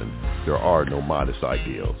innovation, there are no modest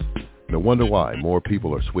ideals. No wonder why more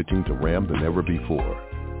people are switching to Ram than ever before.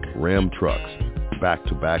 Ram Trucks,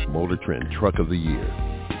 back-to-back Motor Trend Truck of the Year.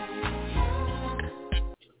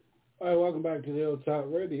 All right, welcome back to the Hilltop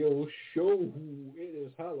Radio Show. It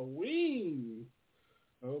is Halloween.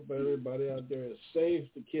 I hope everybody out there is safe.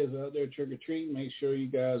 The kids out there trick-or-treating. Make sure you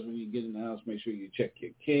guys, when you get in the house, make sure you check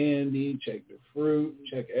your candy, check the fruit,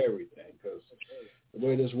 check everything. Because the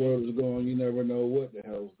way this world is going, you never know what the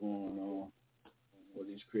hell's going on with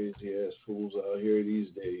these crazy-ass fools out here these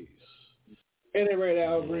days. Ain't it right,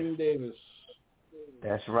 Alvin Davis?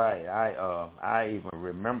 That's right. I even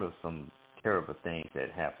remember some terrible things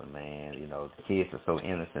that happened, man. You know, the kids are so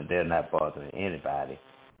innocent; they're not bothering anybody.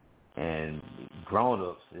 And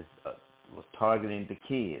grown-ups was targeting the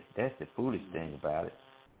kids. That's the foolish thing about it.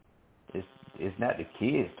 It's not the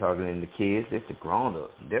kids targeting the kids; it's the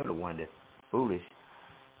grown-ups. They're the one that's foolish.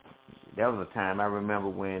 That was a time I remember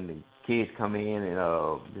when the kids come in and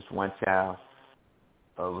this one child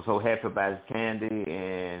was so happy about his candy,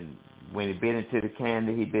 and when he bit into the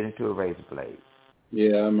candy, he bit into a razor blade.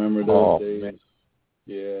 Yeah, I remember those days. Man.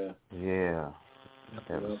 Yeah.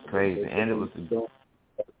 That was crazy. And it was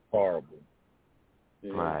horrible.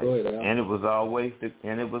 Yeah, right. Ahead, and it was always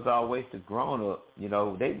the grown up. You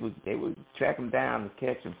know, they would track them down and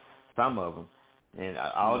catch them, some of them. And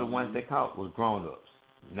all the ones they caught was grown ups.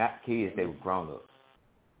 Not kids, they were grown ups.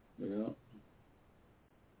 Yeah.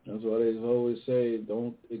 That's why they always say,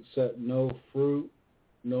 don't accept no fruit,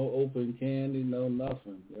 no open candy, no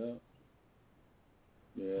nothing. Yeah.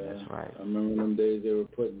 Yeah. That's right. I remember them days they were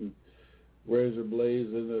putting razor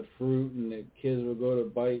blades in the fruit, and the kids would go to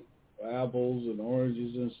bite apples and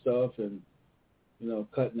oranges and stuff, and, you know,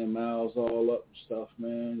 cutting their mouths all up and stuff,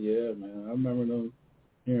 man. Yeah, man. I remember them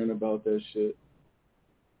hearing about that shit.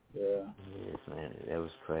 Yeah. Yes, man. That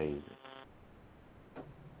was crazy.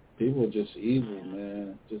 People are just evil,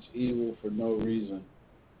 man. Just evil for no reason.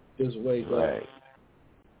 Just wake up.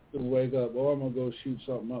 Just wake up. Oh, I'm going to go shoot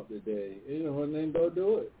something up today. You know, and then go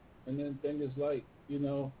do it. And then think it's like, you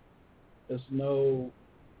know, there's no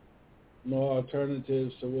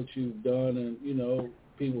alternatives to what you've done, and, you know,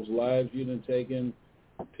 people's lives you done taken,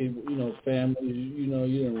 people, you know, families, you know,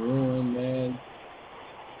 you done ruined, man.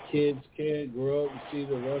 Kids can't grow up and see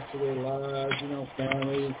the rest of their lives, you know,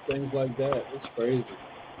 families, things like that. It's crazy.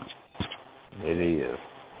 It is.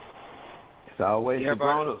 It's always the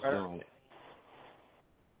grown-ups doing it.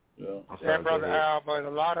 Yeah, Brother Al, but a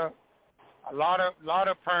lot of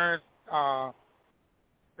parents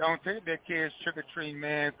don't take their kids trick-or-treating,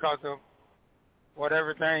 man, because of what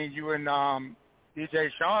everything you and DJ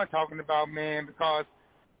Sean talking about, man, because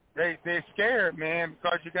they're scared, man,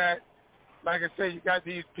 because you got, like I said, you got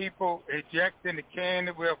these people ejecting the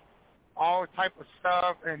candy with all type of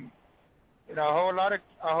stuff, and, you know, a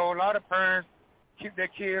whole lot of parents keep their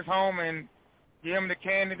kids home and give them the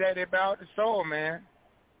candy that they're about to sow, man.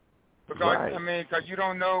 Because right. I mean, because you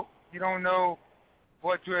don't know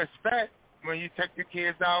what to expect when you take your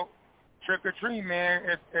kids out trick or treat, man.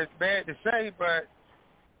 It's bad to say, but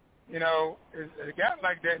you know, it got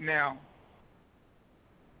like that now.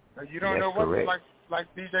 You don't know what, like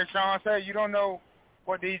DJ Sean said, you don't know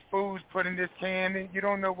what these foods put in this candy. You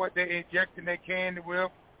don't know what they're injecting their candy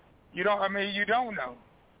with. You don't know.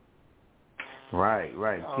 Right.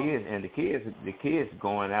 The kids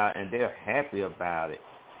going out and they're happy about it.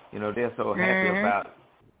 You know, they're so happy about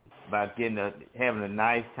having a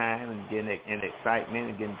nice time and getting an excitement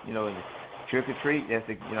and getting, you know, trick or treat. That's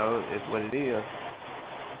it's what it is.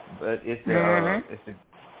 But it's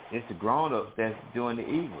the grown ups that's doing the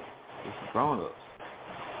evil. It's the grown ups.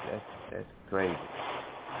 That's crazy.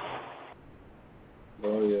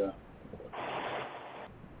 Oh yeah.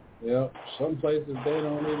 Yep. Some places they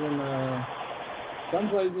don't even. Some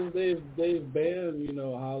places they've banned, you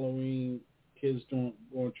know, Halloween. Kids don't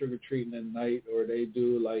go trick or treating at night, or they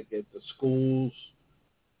do like at the schools,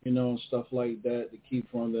 you know, and stuff like that to keep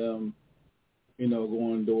from them, you know,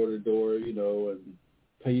 going door to door, you know,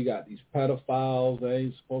 and you got these pedophiles that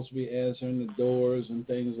ain't supposed to be answering the doors and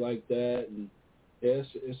things like that, and yeah,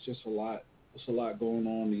 it's just a lot. It's a lot going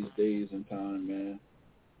on these days and time, man.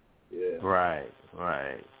 Yeah. Right.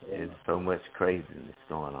 Yeah. There's so much craziness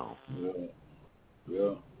going on.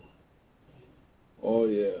 Yeah. Oh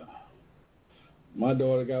yeah. My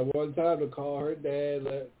daughter got one time to call her dad,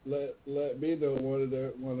 let me know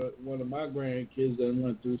one of my grandkids that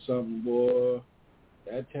went through something. Boy,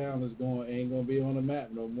 that town ain't gonna be on the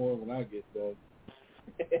map no more when I get done.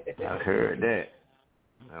 I heard that.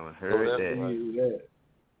 I haven't heard that.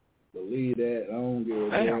 Believe that. I don't give a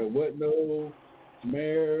damn what no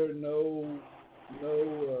mayor, no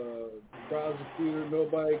prosecutor,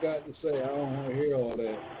 nobody got to say. I don't want to hear all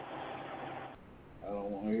that. I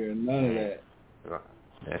don't want to hear none of that.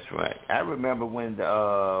 That's right. I remember when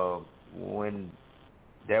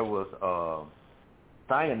there was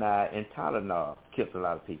cyanide in Tylenol killed a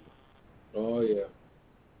lot of people. Oh yeah.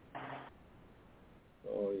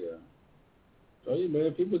 Oh yeah,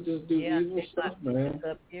 man. People just do evil stuff, man.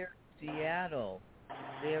 Up here in Seattle,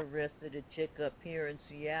 they arrested a chick up here in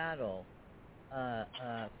Seattle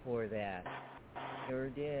for that. Sure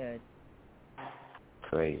did.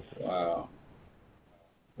 Crazy. Wow.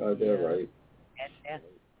 Got that right.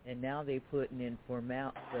 And now they putting in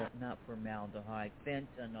not formaldehyde,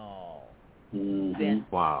 fentanyl. Mm-hmm.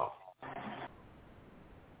 Wow.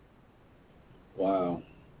 Let's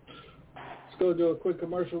go do a quick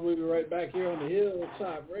commercial. We'll be right back here on the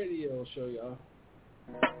Hilltop Radio Show, y'all.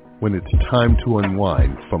 When it's time to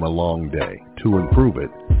unwind from a long day, to improve it,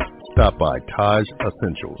 stop by Taj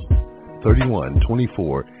Essentials,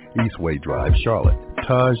 3124 Eastway Drive, Charlotte.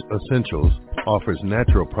 Taj Essentials offers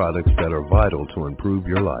natural products that are vital to improve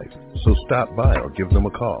your life. So stop by or give them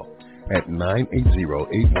a call at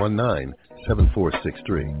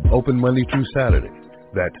 980-819-7463. Open Monday through Saturday.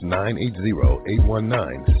 That's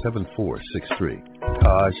 980-819-7463.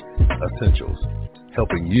 Taj Essentials,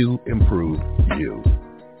 helping you improve you.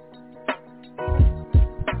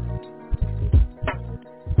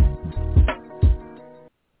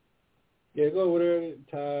 Yeah, go over there,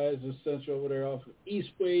 Taj Essential over there off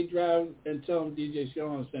Eastway Drive, and tell them DJ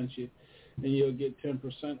Sean sent you, and you'll get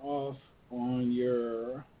 10% off on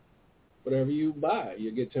your whatever you buy.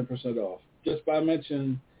 You'll get 10% off just by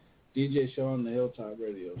mentioning DJ Sean, the Hilltop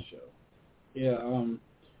Radio Show. Yeah,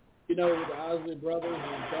 the Osley Brothers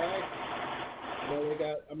is back. They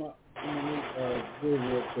got. I'm gonna meet Groove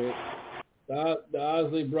real quick. The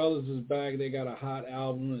Osley Brothers is back. They got a hot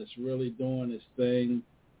album that's really doing its thing.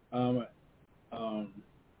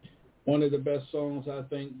 One of the best songs I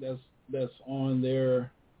think that's on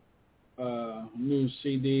their new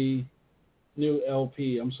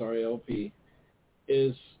LP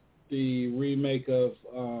is the remake of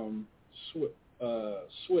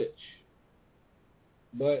Switch,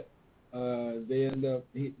 but they end up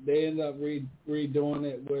redoing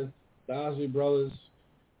it with the Osley Brothers,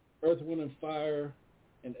 Earth, Wind and Fire,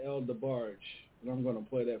 and El DeBarge, and I'm going to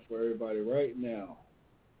play that for everybody right now.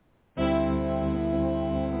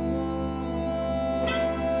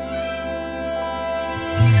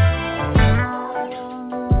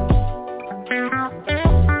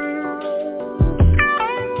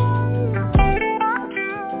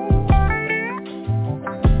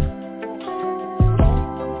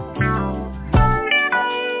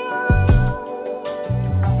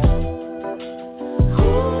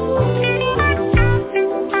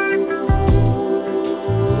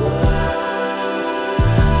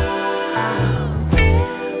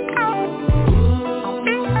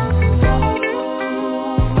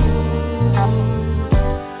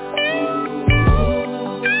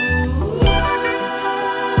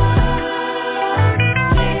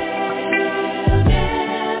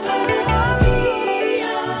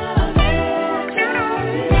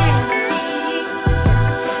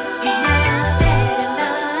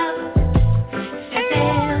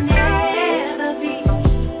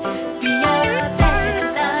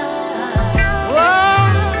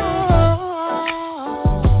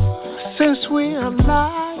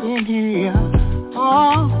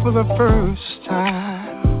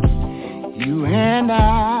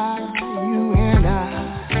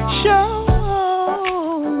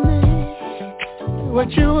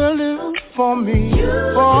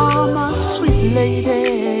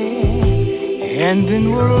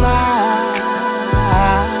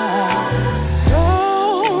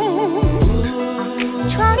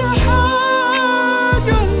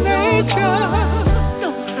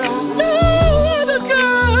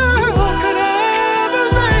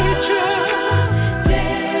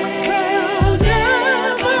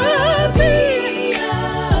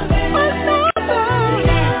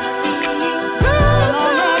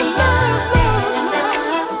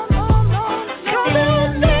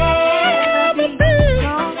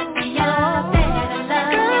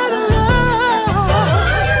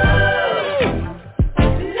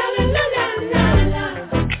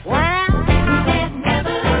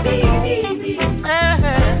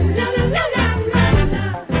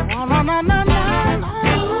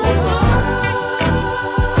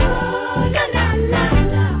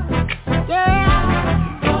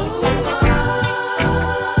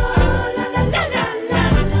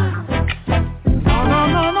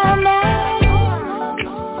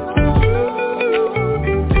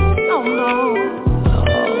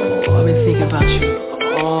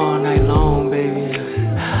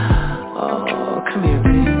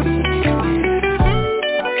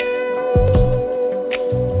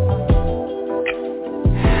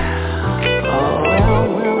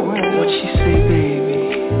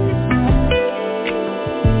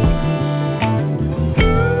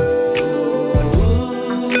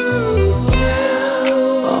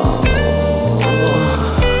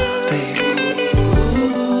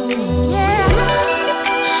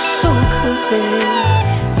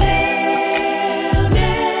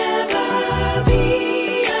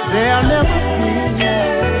 There'll never be.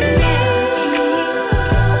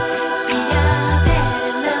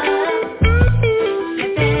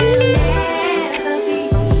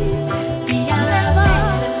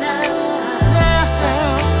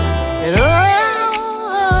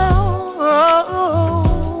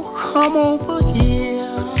 Come over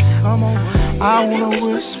here. I wanna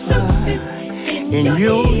whisper in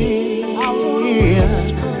your ear.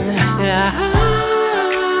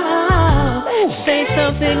 Say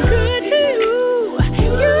something good to you.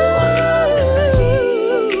 You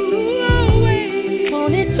always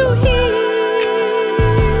wanted to hear.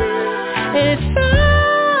 It's so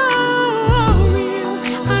real.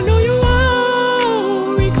 I know you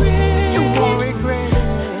won't regret. You won't regret.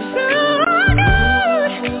 So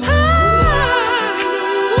good. I know you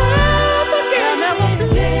won't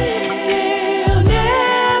forget. There'll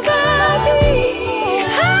never be.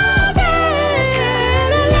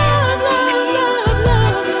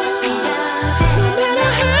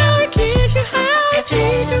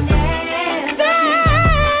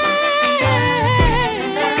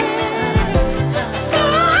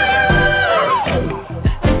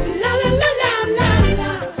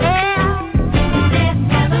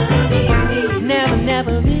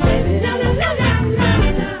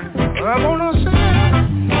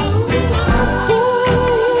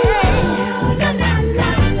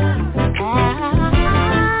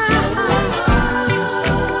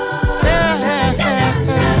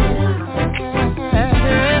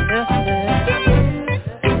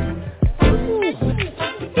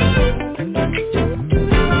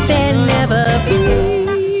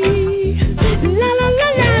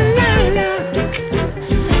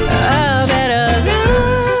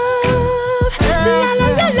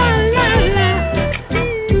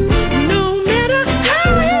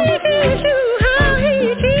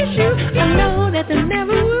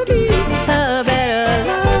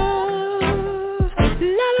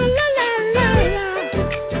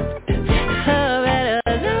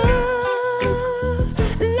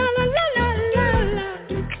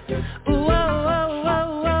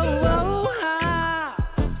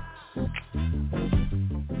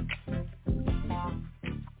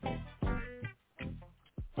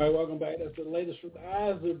 All right, welcome back. That's the latest from the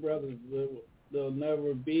Isley Brothers. They'll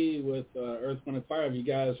Never Be with Earth, Wind, and Fire. If you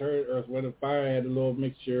guys heard Earth, Wind, and Fire, I had a little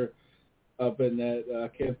mixture up in that. I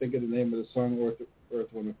can't think of the name of the song, Earth,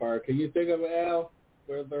 Wind, and Fire. Can you think of it, Al?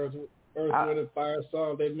 Where's Earth, Wind, and Fire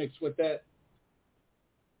song they mixed with that?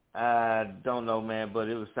 I don't know, man, but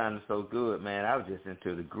it was sounding so good, man. I was just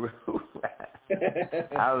into the groove.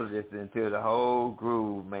 I was just into the whole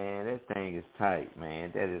groove, man. That thing is tight,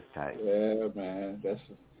 man. That is tight. Yeah, man. That's.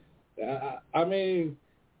 I mean,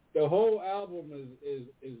 the whole album is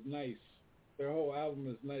nice. Their whole album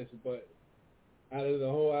is nice, but out of the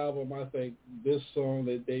whole album, I think this song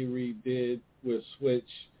that they redid with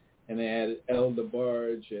Switch, and they added El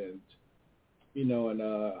DeBarge and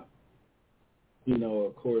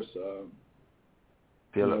of course,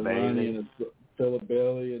 Philip Bailey. Philip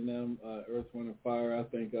Bailey and them, Earth, Wind, and Fire. I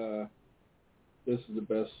think this is the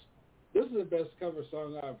best. This is the best cover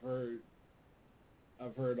song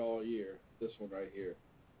I've heard all year. This one right here.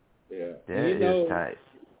 Yeah. That is tight.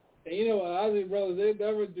 And Ozzy Brothers, they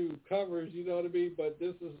never do covers. You know what I mean? But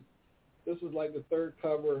this is like the third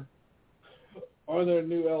cover on their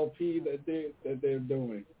new LP that they're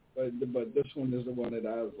doing. But this one is the one that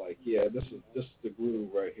I was like, yeah, this is the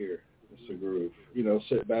groove right here. It's the groove.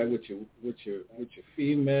 Sit back with your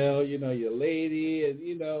female, your lady, and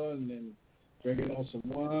and then drinking on some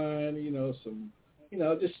wine,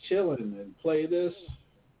 just chilling and play this.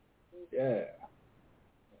 Yeah.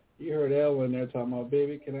 You heard Elle in there talking about,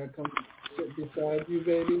 baby, can I come sit beside you,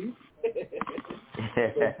 baby?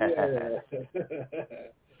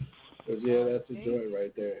 But yeah, that's a joint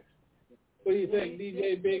right there. What do you think,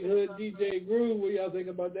 DJ Big Hood, DJ Groove? What do y'all think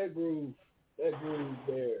about that groove? That groove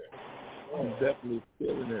there. I'm definitely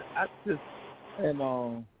feeling it.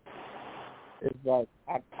 It's like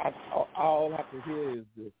all I have to hear is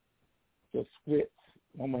the splits.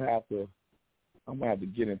 I'm gonna have to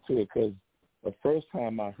get into it because the first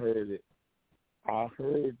time I heard it, I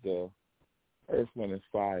heard the Earth, Wind, and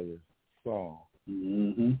Fire song.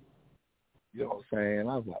 Mm-hmm. You know what I'm saying?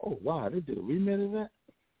 I was like, oh wow, they did a remix of that.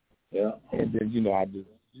 Yeah. And then I just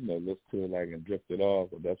listen to it and drifted off,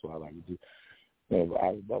 but that's what I like to do. That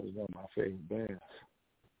was one of my favorite bands.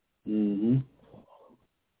 Mm-hmm.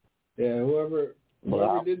 Yeah, whoever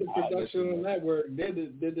did the production on that work did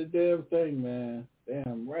the damn thing, man.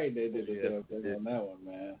 Damn right they did the damn thing on that one,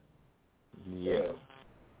 man. Yeah.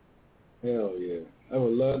 Hell yeah. I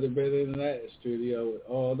would love to be in that studio with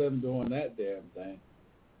all them doing that damn thing.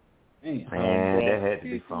 Man, that had to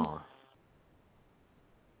be fun.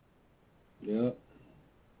 Yep.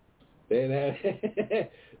 They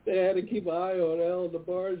had to keep an eye on Elder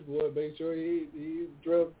Barge boy, make sure he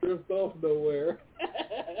drift off nowhere.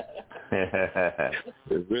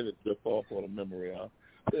 It really drift off on a memory, huh?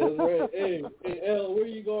 That's right. Hey, El, where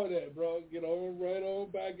you going at, bro? Get on right on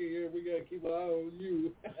back in here. We gotta keep an eye on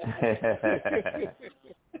you.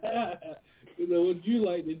 You know what you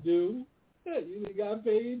like to do? You got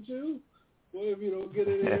paid too. What if you don't get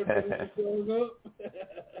in there and finish going up?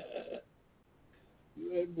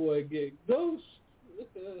 That boy get ghost.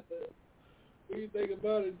 What do you think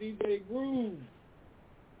about it, DJ Groove?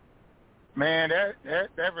 Man, that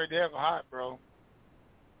right there was hot, bro.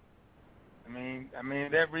 I mean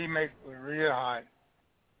that remake was real hot.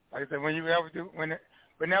 Like I said,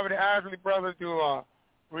 whenever the Isley Brothers do a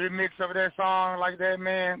remix of that song like that,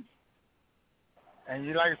 man, and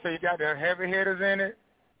you like I say you got the heavy hitters in it,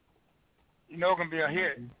 you know it's gonna be a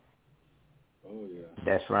hit. Oh yeah.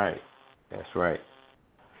 That's right. That's right.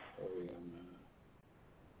 Oh yeah, man.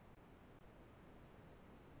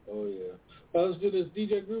 Oh yeah. Let's do this.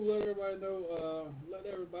 DJ Groove, let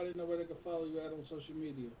everybody know where they can follow you at on social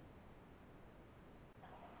media.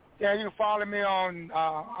 Yeah, you can follow me on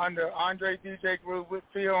under Andre DJ Groove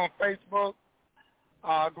Whitfield on Facebook,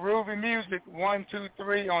 Groovy Music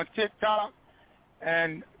 123 on TikTok,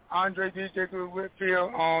 and Andre DJ Groove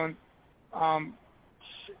Whitfield on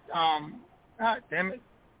God damn it,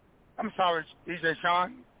 I'm sorry, DJ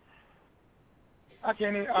Sean. I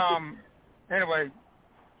can't even, anyway,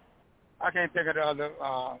 I can't think of the other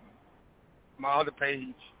my other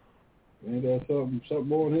page. Man, there's something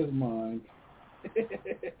more in his mind.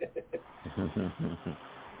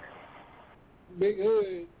 Big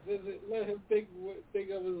Hood, let him think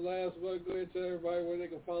of his last one. Go ahead and tell everybody where they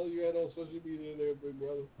can follow you at on social media there, big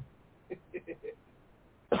brother.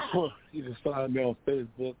 You can find me on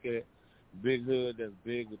Facebook at Big Hood, that's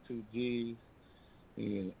big with 2 G's,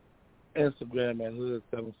 and Instagram at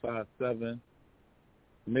Hood757,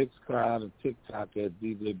 Mixcloud and TikTok at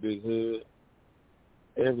DJ Big Hood.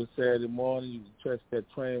 Every Saturday morning, you can catch that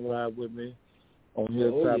train ride with me on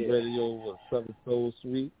Hilltop Radio with Southern Soul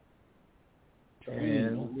Suite.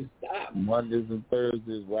 And Mondays and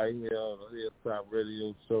Thursdays right here on the Hilltop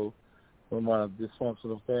Radio Show from my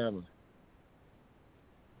dysfunctional family.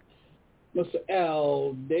 Mr.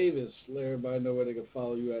 Al Davis, let everybody know where they can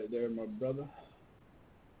follow you at there, my brother.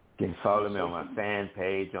 You can follow me on my fan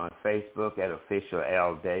page on Facebook at Official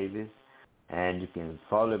Al Davis. And you can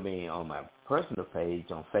follow me on my personal page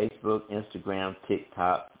on Facebook, Instagram,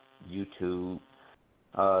 TikTok, YouTube.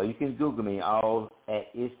 You can Google me all at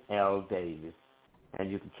It's Al Davis. And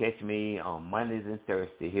you can catch me on Mondays and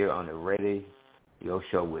Thursdays here on the radio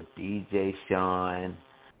show with DJ Sean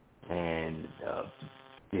and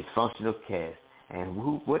Dysfunctional Cast. And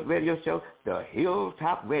what radio show? The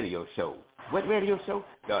Hilltop Radio Show. What radio show?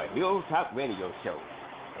 The Hilltop Radio Show.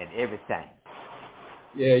 And everything.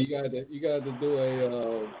 Yeah, you got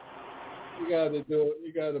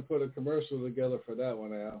to put a commercial together for that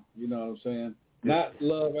one, Al. You know what I'm saying? Not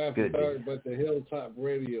Love After Dark, but the Hilltop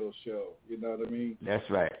Radio Show. You know what I mean? That's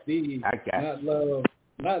right. I got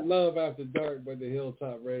not Love After Dark, but the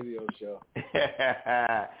Hilltop Radio Show.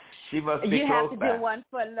 She must be You have close to by. do one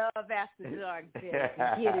for Love After Dark, baby.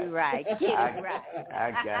 Get it right. Get it right.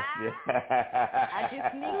 I got you. I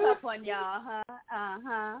just sneak up on y'all, huh?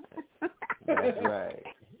 Uh-huh. That's right.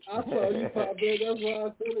 I saw you pop in. That's why I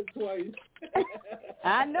said it twice.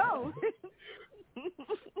 I know.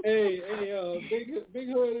 Hey, Big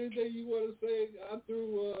Hood, anything you want to say? I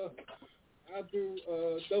threw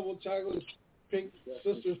Double Chocolate's pink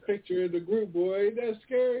sister's picture in the group, boy. Ain't that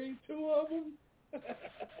scary? 2 of them.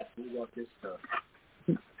 We got this stuff.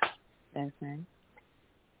 That's right.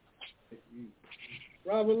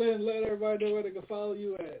 Robert Lynn, let everybody know where they can follow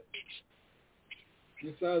you at.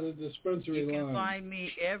 Besides the dispensary line. You can find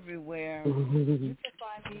me everywhere. You can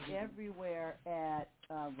find me everywhere at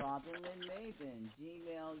Robin Lynn Maven.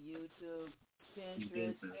 Gmail, YouTube,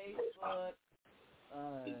 Pinterest, Facebook,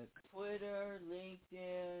 Twitter,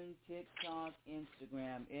 LinkedIn, TikTok,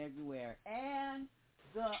 Instagram, everywhere. And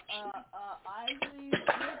the Isley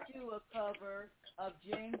did do a cover of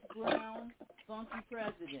James Brown, Funky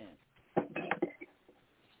President.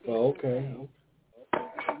 Oh, okay.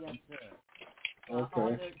 Yes, sir. Okay.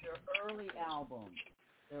 On their early album.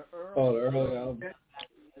 The early album.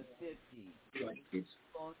 The 50s.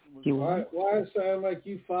 Why it sound like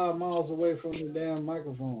you 5 miles away from the damn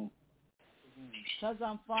microphone? Because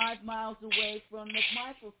I'm 5 miles away from the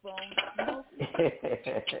microphone.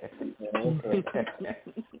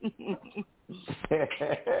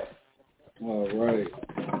 All right.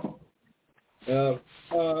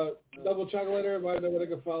 Double Chocolate, everybody know where they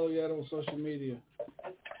can follow you at on social media.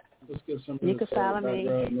 Let's get some You can follow me.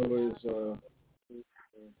 background noise.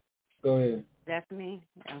 Go ahead. That's me.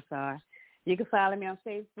 I'm sorry. You can follow me on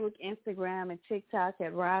Facebook, Instagram, and TikTok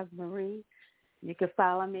at Rosemarie. You can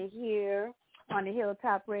follow me here on the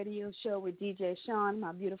Hilltop Radio Show with DJ Sean,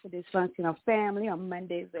 my beautiful dysfunctional family, on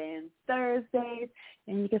Mondays and Thursdays.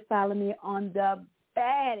 And you can follow me on the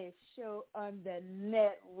baddest show on the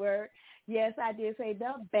network. Yes, I did say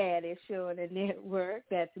the baddest show on the network.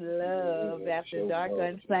 That's Love After Dark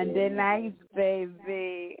on Sunday nights,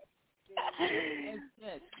 baby.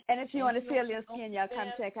 And if you want to feel your skin, y'all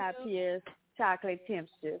come check out Pierre's Chocolate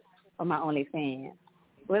Temperature on my OnlyFans.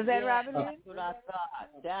 Was that Robin?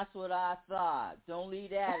 That's what I thought. Don't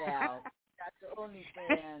leave that out. That's the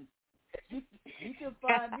OnlyFans. You can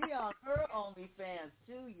find me on her OnlyFans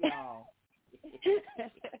too, y'all.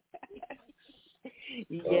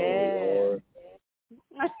 Yeah.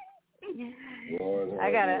 Lord,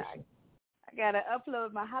 I gotta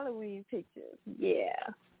upload my Halloween pictures.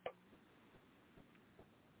 Yeah.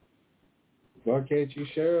 Why can't you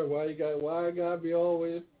share it? Why I gotta be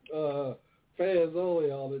always fans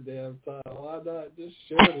only all the damn time? Why not just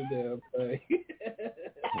share the damn thing?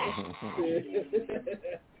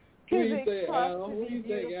 What do you think, Al? What do you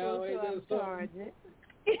think, Al? Ain't that something?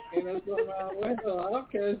 Ain't that something, Al? Well, I'll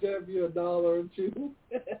cash that for you $1 or $2.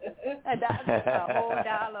 A whole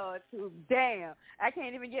 $1 or $2. Damn. I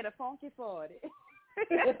can't even get a funky for it.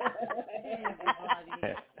 Hey,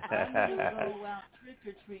 everybody. I'm going to go out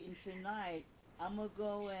trick-or-treating tonight. I'm going to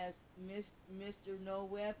go as Mr. No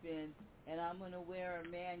Weapon, and I'm going to wear a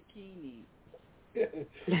mankini.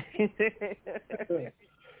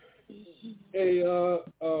 Hey,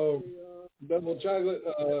 Double Chocolate,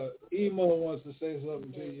 Emo wants to say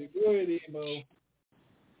something to you. Go ahead, Emo.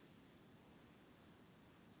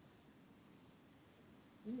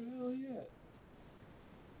 Who the hell yet?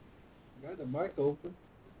 Got the mic open.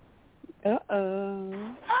 Uh-oh.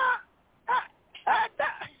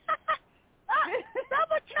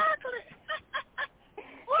 Double Chocolate.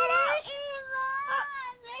 What up?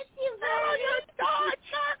 Oh, you dark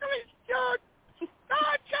chocolate,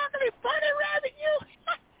 dark chocolate bunny rabbit, you.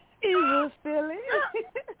 Evil silly. I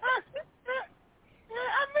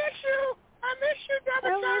miss you.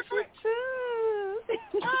 Double Chocolate. I miss you too.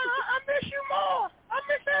 I miss you more. I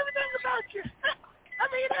miss everything about you. I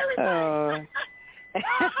mean everything.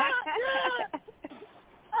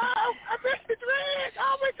 I miss the dreads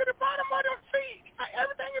all the way to the bottom of them feet.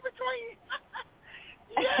 Everything in between.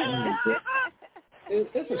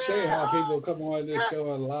 It's a shame how people come on this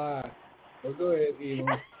show and lie. But go ahead,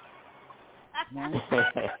 Emo. DJ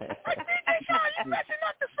Sean, you messing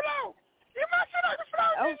up the flow. DJ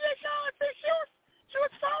Sean. She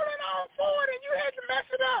was falling on forward and you had to mess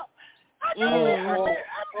it up. But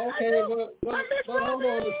hold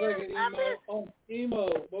on a second, Emo.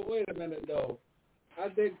 But wait a minute, though. I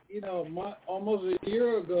think, almost a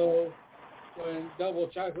year ago when Double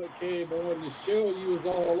Chocolate came on the show, you was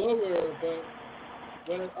all over her, but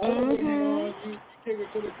when it all went on, you kick her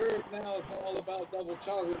to the curb. Now it's all about Double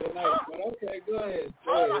Chocolate tonight. But okay, go ahead.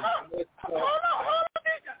 Hold on,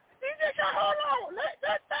 DJ Sean, hold on. Let's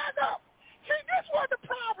back up. See, this was the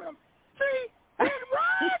problem. See, when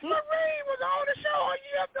Rosemarie was on the show a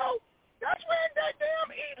year ago, that's when that damn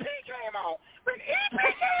EP came on. When EP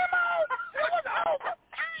came on, it was over.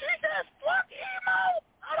 She said, fuck emo.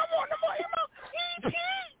 I don't want no more emo. EP.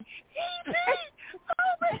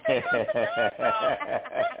 Oh, Mr.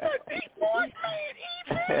 Deep Voice Man, EP.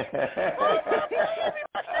 Oh, my baby,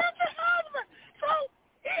 my future husband. So,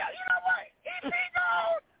 yeah, you know what? EP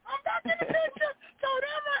gone. I'm back in the picture. So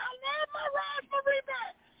then I love my Rosemarie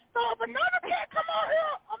back. So if another cat come out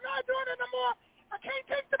here, I'm not doing it no more. I can't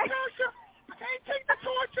take the pressure. I can't take the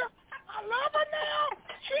torture. I love her now.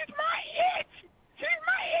 She's my itch. She's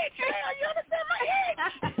my itch now. You understand my itch?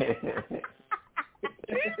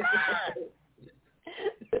 She's mine.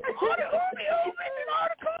 All the ooby-oobies and all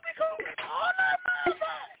the cooby-coobies. All that mine.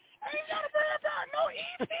 I ain't got to worry about no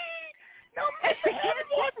EP, no Mr. Heavy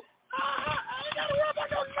Voice. I ain't got to worry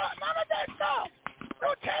about none of that stuff.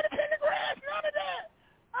 No tatty pentagrass, none of that.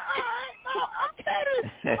 No, I'm Teddy.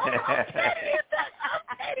 I'm Teddy. I'm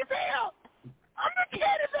Teddy Bear. I'm the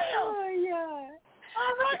Teddy Bear. Oh, yeah.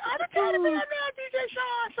 All right, I'm the Teddy Bear now, DJ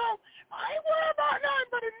Sean. So I ain't worried about nothing.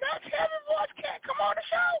 But the next Heavy Voice cat come on the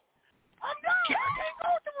show, I'm done. I can't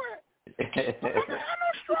go through it. I'm not going to have no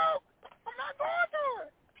stroke. I'm not going through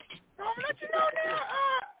it. So I'm going to let you know now,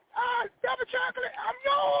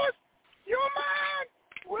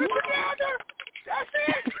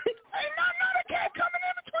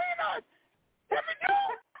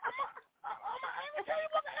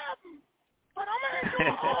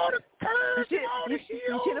 all the curves, all the heels.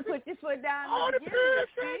 You should have put your foot down. All the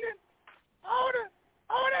pyramids singing. All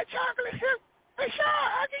that chocolate chip. Hey, Sean,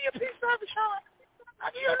 I'll give you a piece of it, Sean.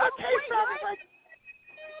 I'll give you a little taste of it.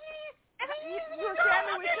 You were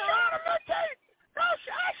sharing with Sean? Sean a little taste. No,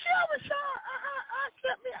 I share with Sean. I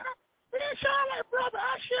accept me. But then Sean like brother,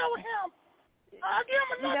 I share with him. I'll give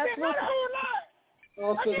him a little bit, not a whole lot.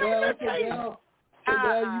 Oh,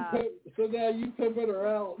 so now you pimp it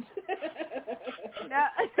around. No.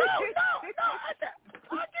 I'll give you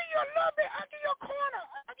a little bit. I'll give you a corner.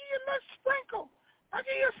 I'll give you a little sprinkle. I'll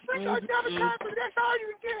give you a sprinkle of double chocolate. That's all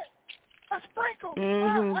you can get. A sprinkle.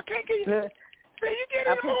 I can't give you. So you get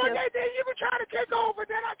it more that day, you be trying to take over.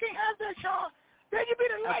 Then I can't have that, Sean. Then you be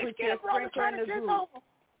the light-skinned brother trying to take over.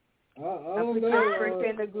 I don't know. Sprinkle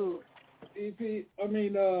in the group.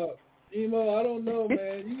 Emo, I don't know,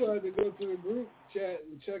 man. You got to go to the group chat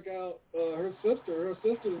and check out her sister. Her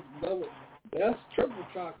sister's double. That's triple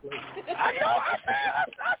chocolate. I know. I seen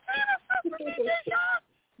her sister, DJ Sean.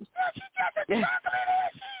 Yeah, she got the chocolate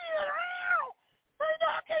and she is real. But you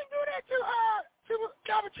know, I can't do that to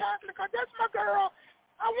double chocolate because that's my girl.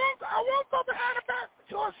 I won't go behind her back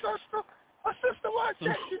to her sister. Her sister was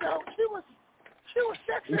sexy though. She was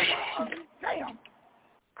sexy. Damn.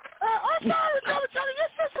 I'm sorry, double chocolate.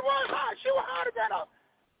 Your sister was hot. She was hotter than a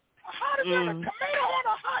tomato on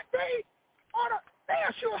a hot day.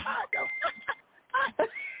 Damn, she was hot though. I ain't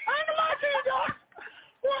gonna lie to you, dog.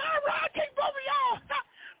 Well, I take both of y'all.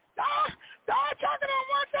 Dog chocolate on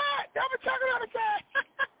one side, double chocolate on the side.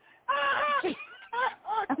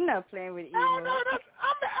 I'm not playing with you. No, I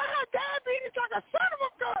have diabetes like a son of a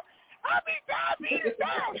gun. I be diabetes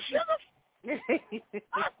down, sugar.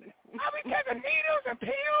 I be taking needles and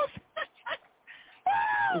pills.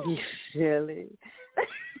 You silly.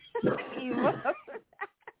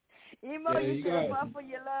 Emo, you should have fought for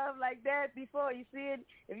your love like that before. You see it?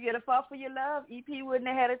 If you had fought for your love, EP wouldn't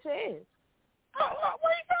have had a chance.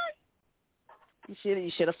 What you say?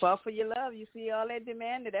 You should have fought for your love. You see all that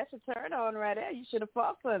demand? That's a turn on right there. You should have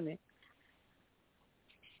fought for me.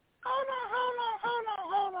 Hold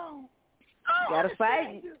on. You gotta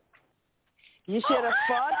fight. You should have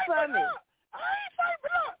fought for me. I ain't fighting,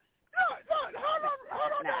 but look, hold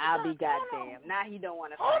on. Now I'll be goddamn. Now he don't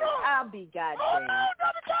want to Hold fight. on. I'll be goddamn. Hold on,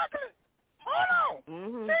 double chocolate. Hold on.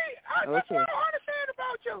 Mm-hmm. See, that's what I don't understand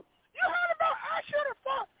about you. You heard about I should have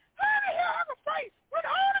fought. How the hell I can fight when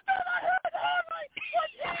all the things I heard all night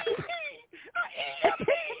was EMP.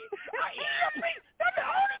 That's the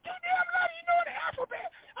only two damn letters you know in the alphabet.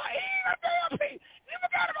 EMP. You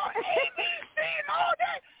forgot about A, B, C, and all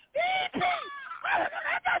that. EP.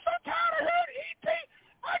 I got so tired of hearing EP.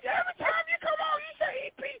 Every time you come on, you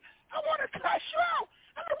say EP. I want to cuss you out.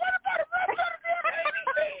 I mean, what about the rest of the damn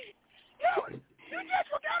ABC? Yo, you just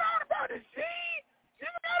forgot all about the Z. You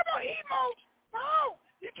forgot about emo. No,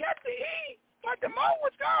 you kept the E, but the Mo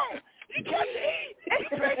was gone. You kept the E.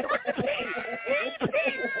 You replaced it with the P. EP.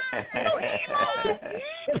 No, emo.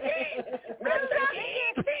 EP. Mr.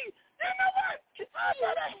 EP. You know what? I'm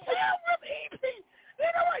going to hell with EP. You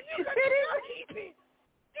know what? You got EP.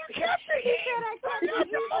 You kept the E. I got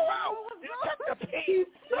the Mo out. You kept the P.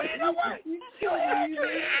 So you know what? You had the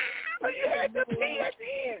E. So you had the P at the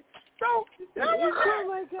end. So that was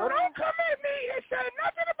it. So don't come at me and say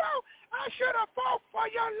nothing about I should have fought for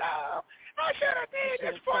your love. I should have did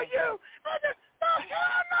this for you. No,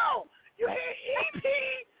 hell no. You had EP.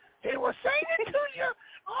 He was singing to you.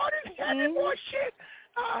 All this heavy boy shit.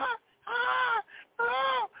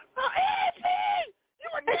 EP. You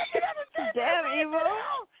were naked at the time. Damn, Evo.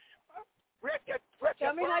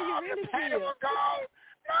 Tell me how you really feel.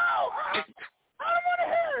 No, I don't want to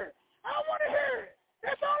hear it. I don't want to hear it.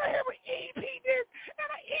 That's all I hear with EP this and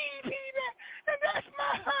EP that. And that's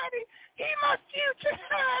my honey. He my future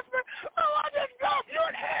husband. Oh, I just love you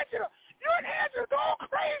and Angela. You and Angela going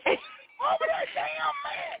crazy over that damn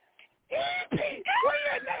man. EP, where he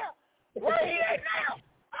at now? Where he at now?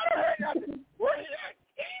 I don't hear nothing. Where he at?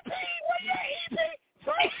 EP, where you at, EP? So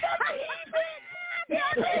it's something, EP.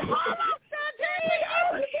 EP, holla.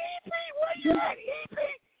 EP, where you at, EP?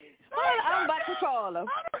 I'm about to call him.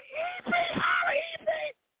 EP, holla, EP.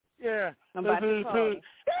 Yeah. I'm about to call him.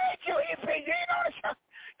 Thank you, EP. You ain't on the show.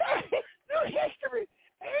 New history.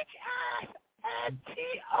 HISTORY.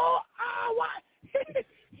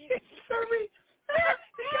 History.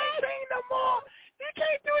 You can't sing no more. You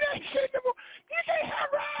can't do that shit no more. You can't have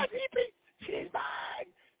rides, EP. She's mine.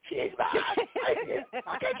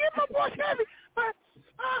 I can't get my voice heavy, but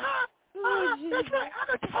that's right. I'm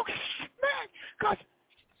gonna talk smack, cause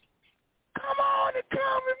come on and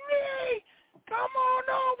come with me. Come on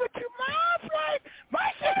over to my place.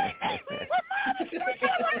 My shit ain't with my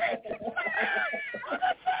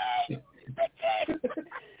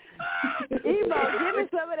Emo, give me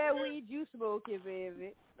some of that weed you smoking,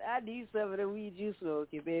 baby. I need some of the weed you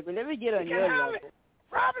smoking, baby. Let me get on your level.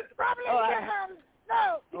 Robin, you can't handle it.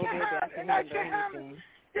 No, you can't handle it. No, you can't handle it.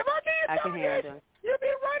 If I give you some of this, you'll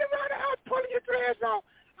be running around the house pulling your dreads on.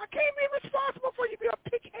 I can't be responsible for you be a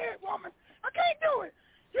pig-head woman. I can't do it.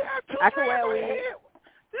 You have two dreads on your head.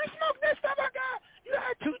 You smoke this stuff I got, you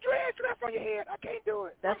have two dreads left on your head. I can't do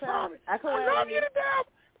it. That's I'm sorry. I love you to death.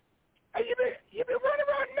 And you be running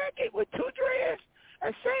around naked with two dreads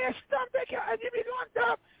and saying stuff and you be locked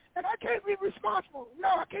up, and I can't be responsible.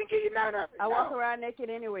 No, I can't give you none of it. I walk around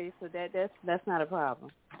naked anyway, so that's not a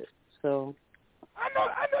problem. So I know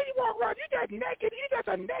you walk around. You just naked. You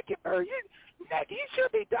just a naked bird. You naked. You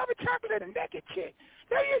should be double chocolate a naked chick.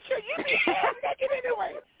 No, you should. You be half naked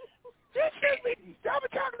anyway. You should be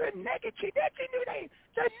double chocolate naked chick. That's your new name.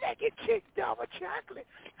 The naked chick, double chocolate.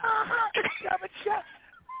 Double chocolate.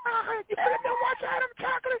 You flip on one side, I'm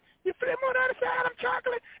chocolate. You flip on the other side, I'm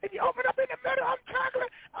chocolate. And you open up in the middle, I'm chocolate.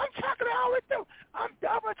 I'm chocolate all the way through. I'm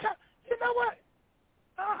double chocolate. You know what?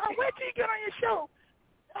 Wait till you get on your show.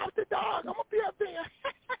 After dog, I'm going to be up there.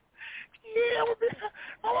 Yeah, I'm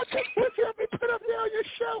going to take a picture of me, put up there on your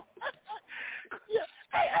show. Yeah.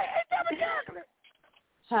 Hey, double chocolate.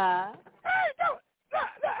 Huh? Hey, look,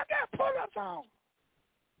 I got pull-ups on.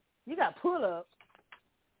 You got pull-ups?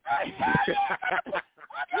 Hey, I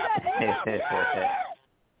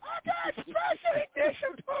got special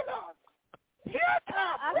edition pull-ups.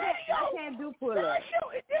 Hilltop Radio. I can't do pull-ups. Special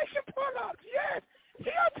edition pull-ups, yes.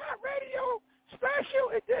 Hilltop Radio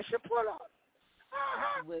special edition pull-ups. I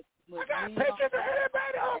got pictures of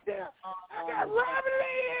everybody out there. I got Robin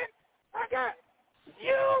Lynn. I got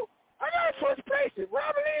you. I got to switch places.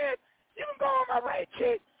 Robin Lynn, you can go on my right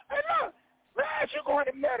chick. Hey, look, Raj, you go in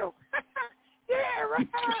the middle. Yeah, right.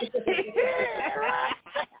 Yeah, right.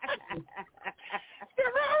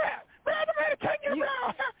 Yeah, right. I'm ready to take you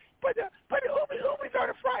around. Put the oobies on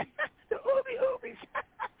the front. The oobies.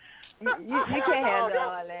 You can't handle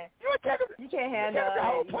all that. You can't handle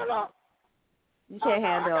all that. You can't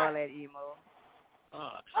handle all that, emo.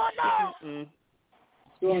 Oh no.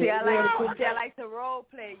 See, I like to role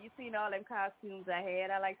play. You seen all them costumes I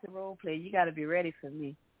had. I like to role play. You got to be ready for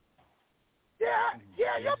me. Yeah,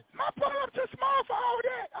 my pull-ups too small for all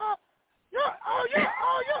that. Your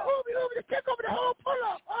ooby to take over the whole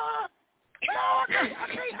pull-up. No, I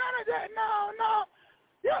can't handle that. No.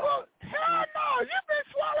 Hell no, you've been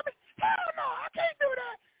swallowing me. Hell no, I can't do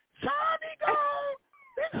that. Sean be gone.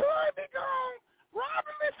 Big Hood be gone.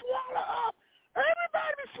 Robin be swallowed up.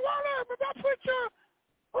 Everybody be swallowed up. If I put your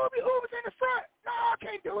oobies in the front, no, I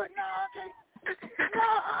can't do it. No, I can't.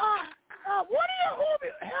 No, one of your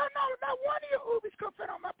oobies, hell no, not one of your oobies could fit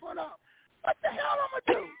on my pull-up. What the hell I'm going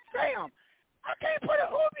to do? Damn. I can't put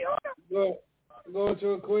an oobie on him. Go to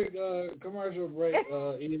a quick commercial break,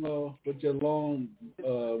 emo, with your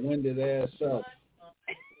long-winded ass self.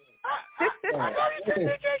 I know you said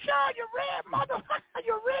DJ Sean, you red motherfucker,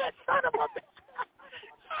 you red son of a bitch.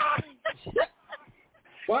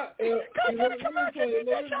 What? Let me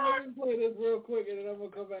play this real quick, and then I'm going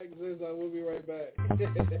to come back and say something. We'll be right back.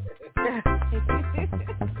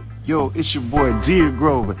 Yo, it's your boy, Dear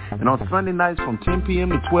Grover, and on Sunday nights from 10 p.m.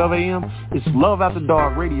 to 12 a.m., it's Love After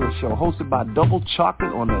Dark Radio Show, hosted by Double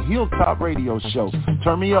Chocolate on the Hilltop Radio Show.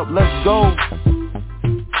 Turn me up, let's go.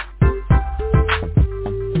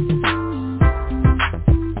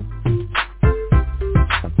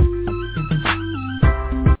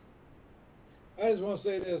 I just want to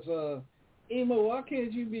say this, emo, why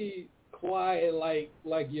can't you be quiet like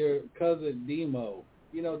your cousin Demo?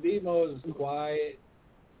 You know, Demo is quiet.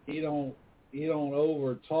 He don't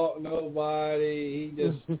over talk nobody. He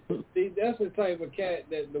just that's the type of cat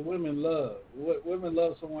that the women love. Women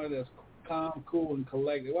love someone that's calm, cool, and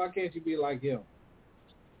collected. Why can't you be like him?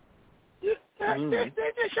 DJ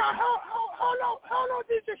Sean, hold on,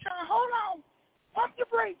 DJ Sean, hold on. Pump your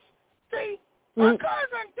brakes. See, my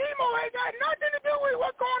cousin Demo ain't got nothing to do with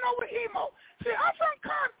what's going on with emo. See, I'm from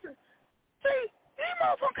Compton. See,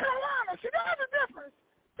 emo from Carolina. See, there's a difference.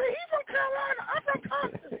 See, he's from Carolina. I'm from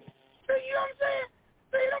Compton. See, you know what I'm saying?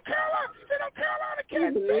 See, them Carolina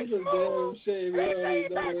kids, they smooth. They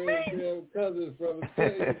laid back mean. Cousins from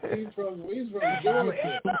he's from Georgia.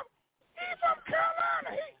 He's from Carolina.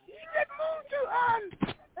 He just moved to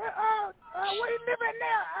where he live at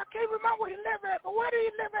now. I can't remember where he live at, but where he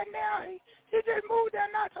live at now? He just moved there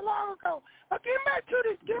not so long ago. But getting back to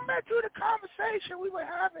the conversation we were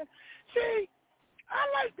having. See, I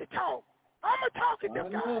like to talk. I'm a talkative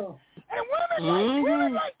guy. And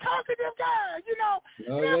women like talkative guys, you know.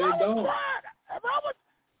 No, they don't. If I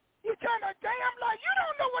turn a damn light. You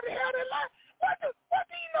don't know what the hell they like. What do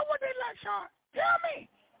you know what they like, Sean? Tell me.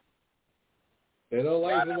 They don't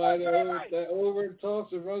like somebody that over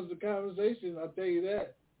talks and runs the conversation. I'll tell you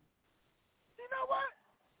that. You know what?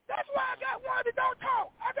 That's why I got one that don't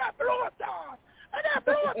talk. I got blow-up dogs.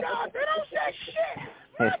 They don't say shit.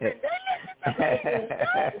 Nothing. They listen to me.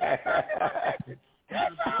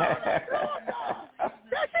 That's all. Blow-up dogs.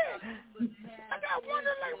 That's it. I got one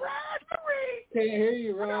that like Rosemary. Can't hear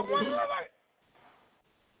you, Robin. I got one that like...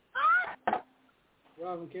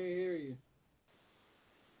 Robin, can't hear you.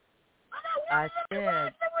 I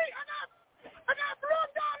said.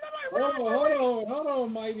 Hold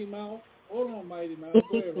on, Mighty Mouse. Hold on, Mighty Mouse. Go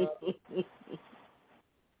ahead, Robin.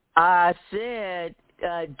 I said,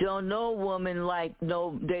 don't no woman like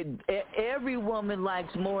every woman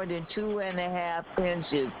likes more than 2.5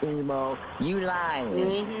 inches, Emo. You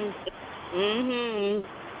lying.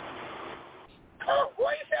 Oh,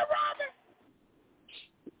 what you said, Robin?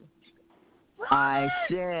 I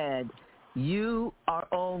said, you are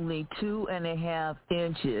only 2.5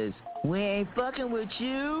 inches. We ain't fucking with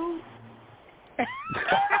you.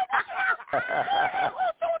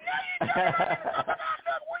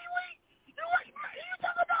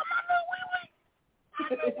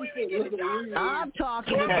 I'm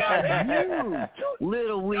talking about you,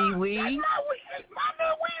 little wee wee. That's my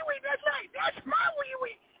little wee wee. That's right. That's my wee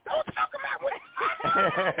wee. Don't talk about me.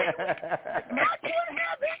 My 2.5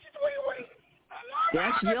 inches wee wee.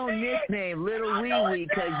 That's your nickname, Little Wee Wee,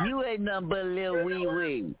 because you ain't nothing but Little Wee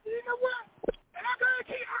Wee. You know what? And I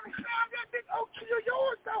guarantee you, I can slam that big oak to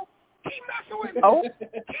yours, though. Keep messing with me. Oh.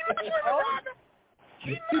 Keep messing with me, Robin.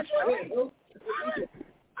 Keep messing with me.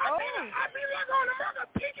 I be like on the mother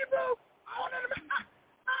pinky boo.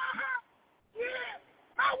 Yeah.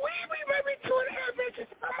 My wee wee may be 2.5 inches,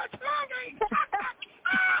 but my tongue ain't.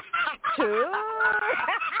 True.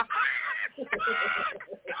 My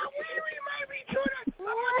wee wee may be 2.5 inches, but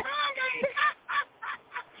my tongue ain't.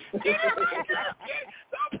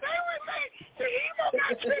 Don't play with me. See, Emo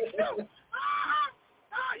got tricks too.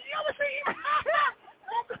 You ever see Emo?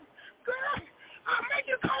 Girl, I'll make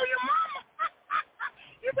you call your mama.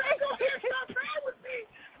 You better go ahead and stop playing with me.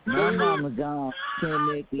 My mama gone.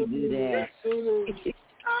 Can't make me do that.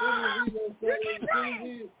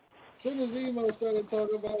 Soon as Emo started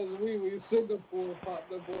talking about his wee-wee, Singapore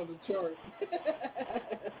popped up on the chart.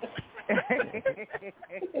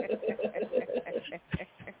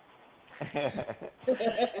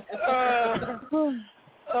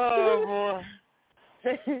 Oh boy.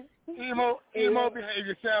 Emo, behave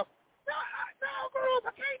yourself. No, girl,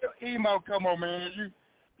 I can't do Emo. Come on, man.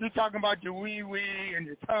 You talking about your wee wee and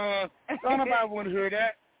your tongue. Don't nobody want to hear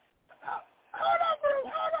that. Hold on,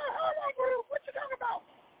 girl. What you talking about?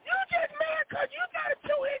 You just mad because you got a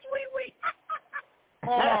 2-inch wee wee.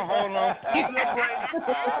 Hold on.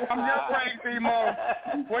 I'm your brain, Emo.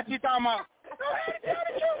 What you talking about? Go ahead and tell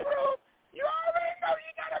the truth, bro. You already know you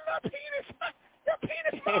got a little penis. Your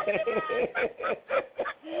penis smaller than mine.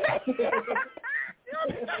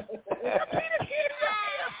 Your penis hit in your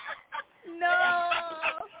ear. No.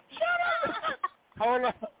 Shut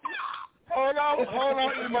up. Hold on,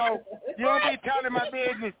 Emo. You don't be telling my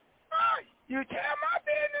business. You tell my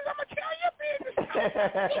business, I'm going to tell your business.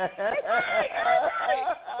 Hey, everybody,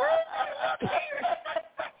 where's my little penis?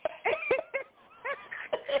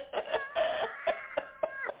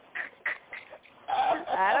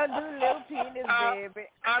 I don't do little penis, baby.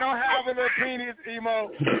 I don't have a little penis,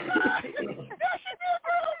 Emo. Yes, you do,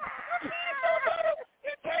 bro.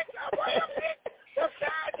 It takes a way of it. The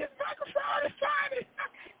side, this microphone is trying it.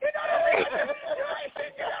 You know what I mean? You ain't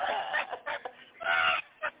sitting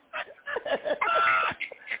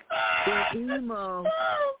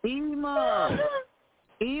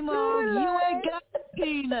Emo, you ain't got a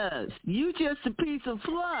penis. You just a piece of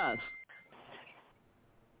fluff.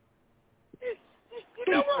 You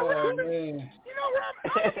know what, Robin? I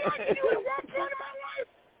was liking you at one point in my life.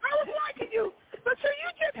 I was liking you. But so you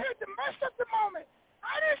just had to mess up the moment.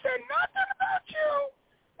 I didn't say nothing about you.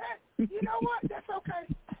 And you know what? That's okay.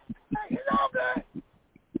 Hey, it's all good.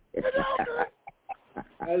 It's all good.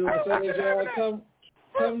 I was going to say, y'all,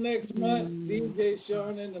 come next month, DJ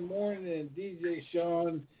Sean in the morning and DJ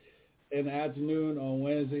Sean in the afternoon on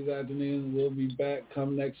Wednesdays afternoon. We'll be back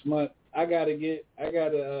come next month. I gotta be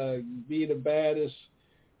the baddest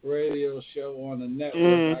radio show on the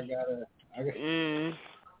network.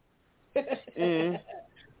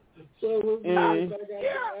 So we'll be back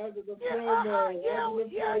after the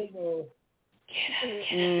promo.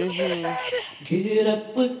 Get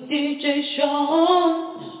up with DJ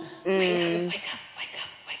Sean. Wake up.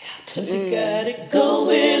 'Cause you got it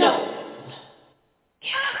going on.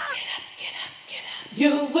 Get up.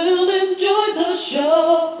 will enjoy the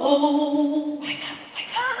show. Wake up,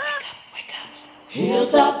 wake up, wake up, wake up.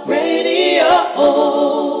 Hilltop Radio.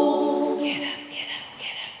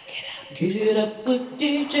 Get up with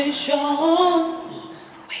DJ Sean.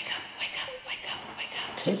 Wake up, wake up, wake up, wake up.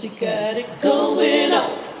 'Cause he got it going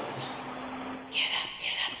on. Get up,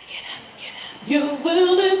 get up, get up, get up. You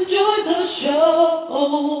will enjoy the show.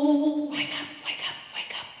 Wake up, wake up,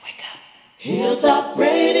 wake up, wake up. Hilltop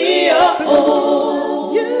Radio.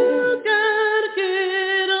 You gotta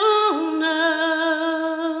get on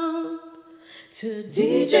now to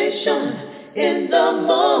DJ Sean in the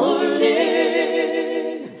morning.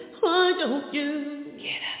 Why don't you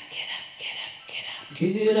get up, get up, get up, get up.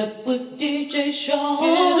 Get up with DJ Sean.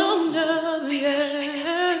 Get on up,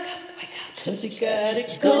 yeah. 'Cause he got it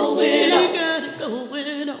going on. He got it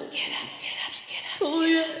going on. Get up, get up, get up. Oh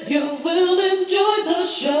yeah. You will enjoy the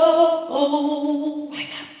show.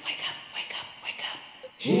 Wake up, wake up, wake up, wake up.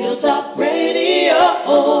 Hilltop Radio.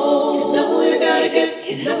 You know you gotta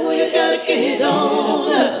get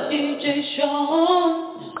on up, DJ Sean.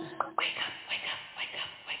 Wake up, wake up, wake up,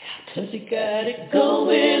 wake up. 'Cause he got it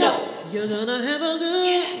going on. You're gonna have a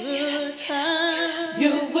good time.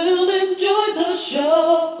 You will enjoy the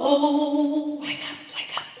show. Wake up,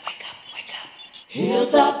 wake up, wake up, wake up.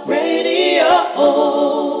 Hilltop Radio.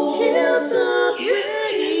 Hilltop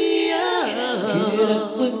Radio. Get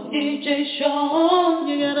up with DJ Sean.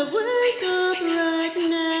 You gotta wake up right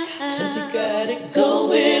now. 'Cause he got it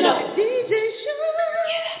going on. DJ Sean.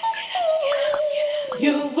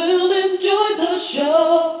 You will enjoy the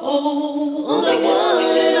show. On the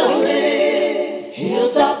one and only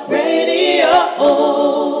Hilltop Radio.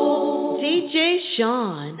 DJ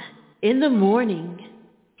Sean in the morning.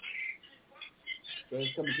 So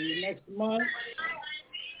it's coming to you next month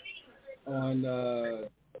on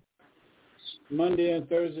Monday and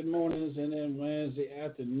Thursday mornings, and then Wednesday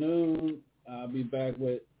afternoon. I'll be back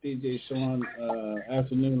with DJ Sean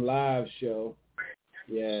afternoon live show.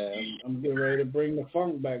 Yeah, I'm getting ready to bring the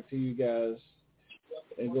funk back to you guys.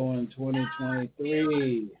 And go in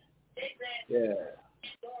 2023. Yeah.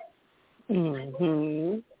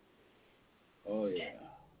 Mhm. Oh yeah.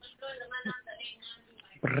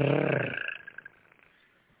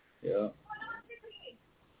 Yeah.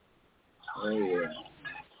 Oh yeah.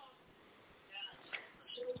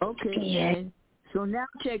 Okay, man. So now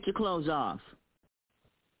take your clothes off.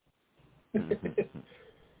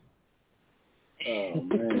 Oh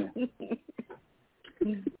man.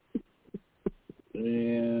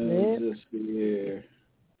 Yeah, just here.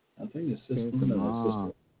 I think it's sister.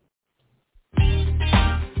 No, sister.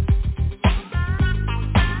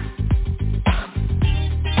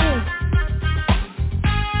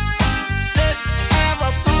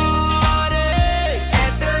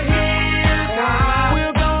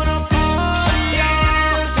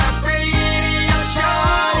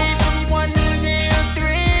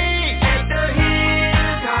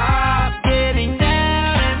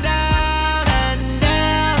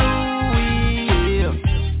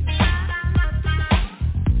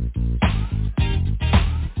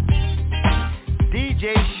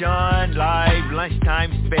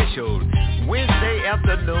 Lunchtime special, Wednesday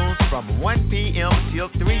afternoons from 1 p.m. till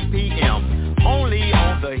 3 p.m. only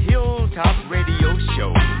on the Hilltop Radio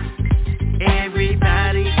Show.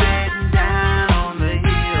 Everybody getting down on the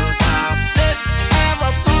hilltop. Let's have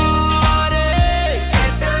a party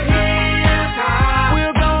at the hilltop.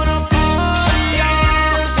 We're gonna party on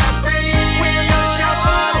Hilltop Radio. We're gonna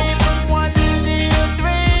party from 1 till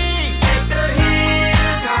 3 at the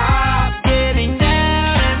hilltop. Getting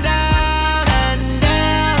down and down and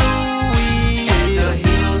down. We at the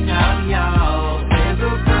hilltop, y'all. There's a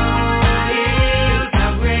party,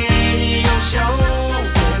 Hilltop Radio Show.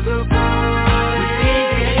 There's a party with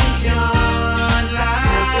DJ Sean live.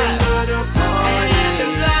 Nothing but a party. And it's a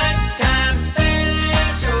lifetime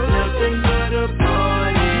special. Nothing but a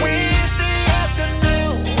party. Wednesday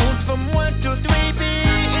afternoons from 1 to 3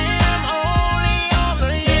 p.m. only on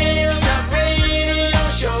the Hilltop Radio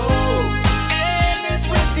Show. And it's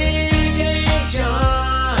with DJ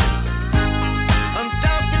Sean. I'm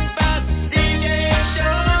talking about DJ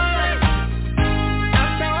Sean.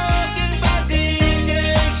 I'm talking about DJ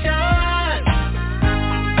Sean.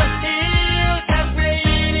 The Hilltop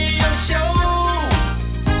Radio Show.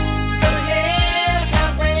 The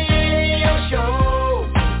Hilltop Radio Show.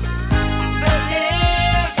 The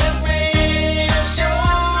Hilltop Radio Show.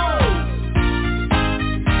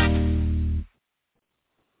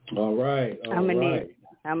 All right. All I'm right.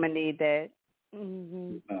 gonna need that.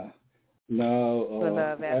 Mhm. No. For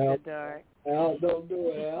Love After Dark. Al, don't do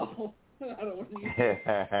it, Al. I don't need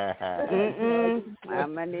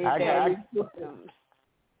I'm gonna need that.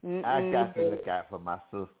 I got to look out for my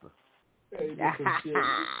sister. Hey, that's some shit.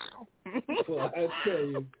 Well, I tell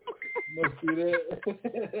you, must be that. I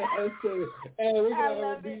tell you, and we're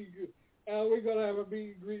gonna have a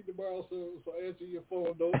meet and greet tomorrow. So answer your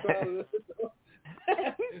phone. Don't try to.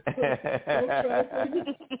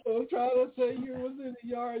 Don't try to say you was in the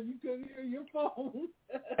yard. You couldn't hear your phone.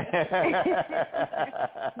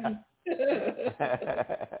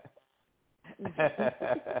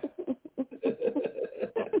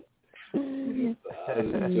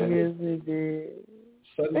 Yes, we did.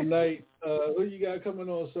 Sunday night. Who you got coming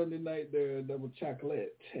on Sunday night there? Double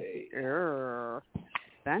chocolate. Hey.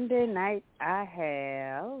 Sunday night, I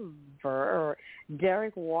have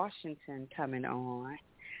Derek Washington coming on.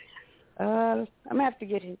 I'm gonna have to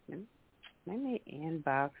get his. Let me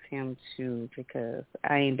inbox him too because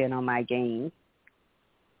I ain't been on my game.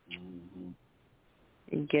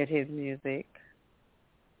 And get his music.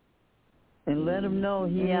 And let him know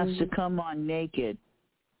he has to come on naked.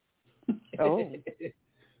 Oh.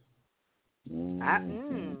 I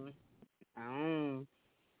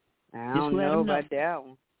don't know about that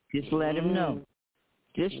one. Just let him know.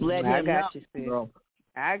 Just let him know. I got you, sis. Bro.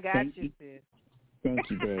 I got you, sis. Thank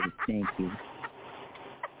you, baby. Thank you.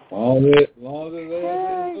 All this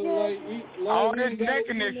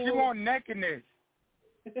nakedness. She want nakedness.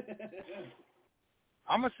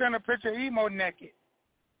 I'm going to send a picture of Emo naked.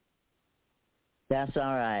 That's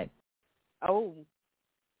all right. Oh.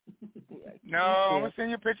 No, I'm going to send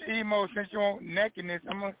you a picture of Emo since you want nakedness.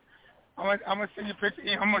 I'm going to send you a picture of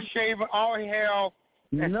Emo. I'm going to shave all his hair off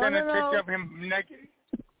and send a picture of him naked.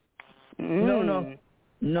 No.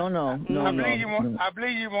 I believe you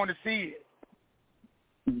want to see it.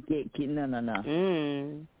 No.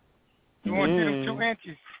 You want to see them 2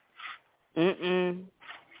 inches?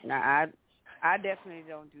 No, I definitely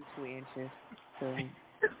don't do 2 inches. So.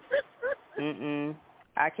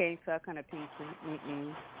 I can't suck on a pinky.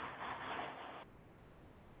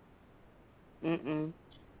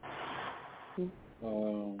 Hold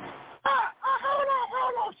on.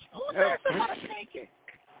 Who said somebody pinky?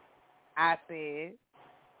 I said.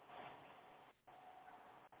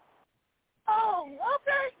 Oh,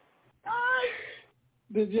 okay. All right.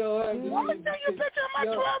 Did y'all have I'm going to send you a picture of my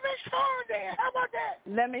 12-inch phone then. How about that?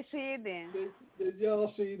 Let me see it then. Did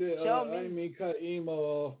y'all see the, Show I me. didn't mean cut Emo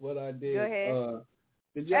off, but I did. Go ahead.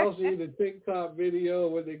 Did y'all see the TikTok video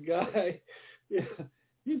where the guy,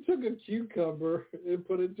 he took a cucumber and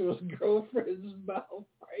put it to his girlfriend's mouth,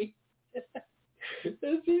 right?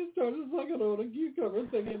 And she started sucking on a cucumber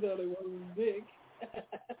thinking that it was his dick.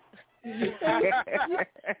 And when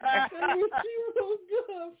she woke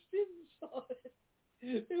up, she saw it.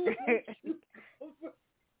 It was a cucumber.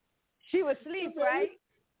 She was asleep, right?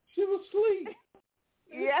 She was asleep.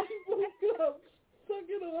 Yeah. She woke up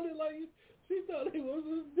sucking on it like she thought it was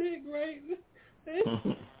his dick, right? And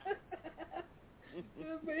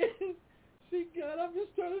man, she got up and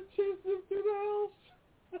started chasing him through the house.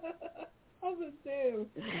 I said, damn.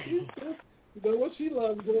 You know what she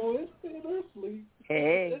loves doing in her sleep.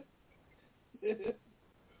 Hey.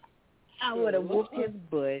 I would have whooped his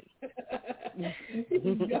butt.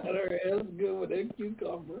 He got her ass good with that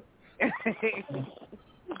cucumber.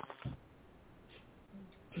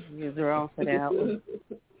 He's wrong for that one.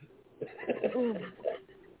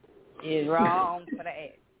 He's wrong for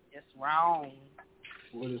that. It's wrong.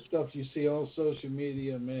 Well, the stuff you see on social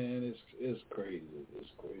media, man, it's crazy.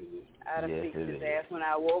 It's crazy. I'd have fixed his ass when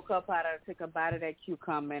I woke up. I'd have took a bite of that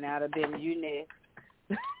cucumber and I'd have been next.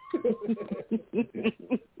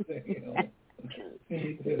 Damn.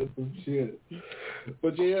 That's some shit.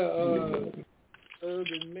 But yeah,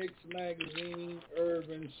 Urban Mix Magazine,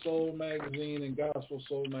 Urban Soul Magazine, and Gospel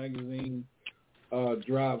Soul Magazine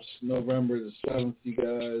drops November the 7th. You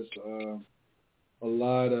guys, a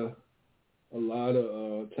lot of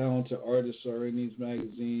talented artists are in these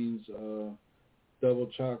magazines. Double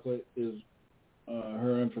Chocolate is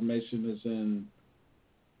her information is in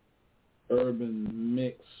Urban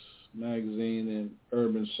Mix Magazine and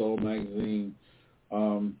Urban Soul Magazine.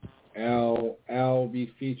 Al will be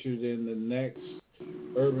featured in the next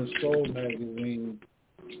Urban Soul Magazine.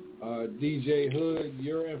 DJ Hood,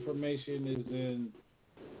 your information is in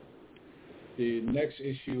the next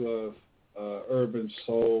issue of Urban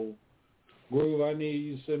Soul. Groove, I need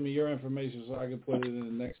you to send me your information so I can put it in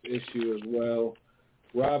the next issue as well.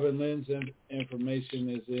 Robin Lynn's information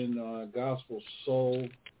is in Gospel Soul.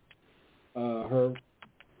 Her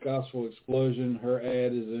Gospel Explosion, her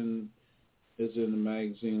ad is in the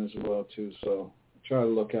magazine as well too. So try to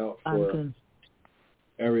look out for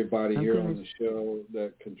everybody here on the show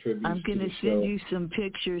that contributes I'm to gonna the show. send you some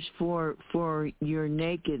pictures for your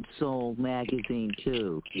Naked Soul magazine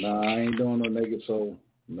too. Nah, I ain't doing no Naked Soul.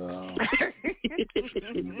 No.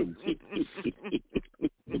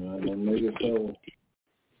 No Naked Soul.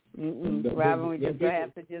 Robin, we just gonna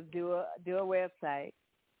have to just do a website.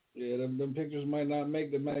 Yeah, them pictures might not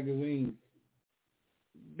make the magazine.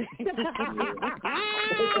 Them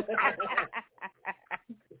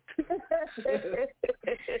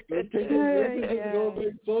pictures gonna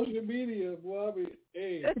make social media, boy. I mean,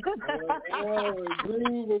 hey,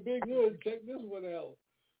 Groove and Big Hood, check this one out.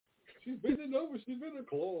 She's bending over. She's been a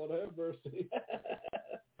claw. Have mercy.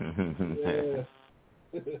 Yeah.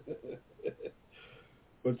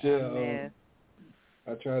 But yeah,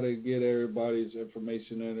 I try to get everybody's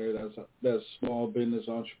information in there. That's small business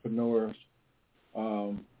entrepreneurs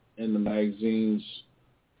in the magazines,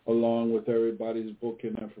 along with everybody's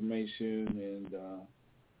booking information and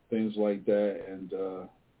things like that. And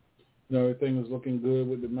everything is looking good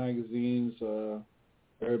with the magazines.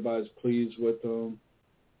 Everybody's pleased with them.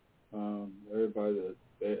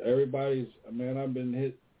 Everybody's. Man, I've been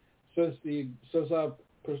hit since I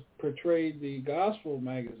portrayed the gospel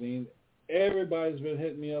magazine. Everybody's been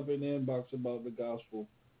hitting me up in the inbox about the gospel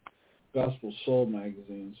soul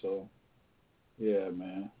magazine. So, yeah,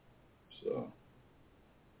 man. So,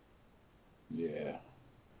 yeah.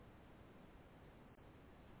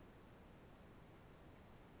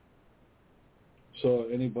 So,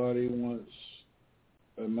 anybody wants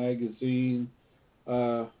a magazine?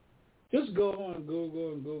 Just go on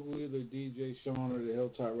Google and Google either DJ Sean or the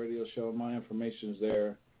Hilltop Radio Show. My information's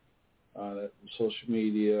there. Social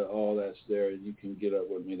media, all that's there. You can get up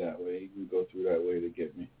with me that way. You can go through that way to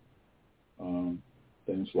get me.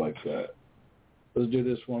 Things like that. Let's do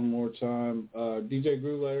this one more time. DJ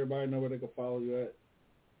Groove, let everybody know where they can follow you at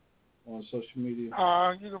on social media.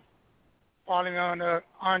 You can follow me on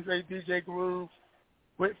Andre DJ Groove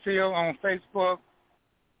Whitfield on Facebook,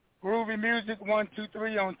 Groovy Music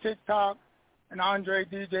 123 on TikTok, and Andre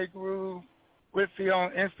DJ Groove Whitfield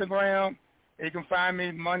on Instagram. You can find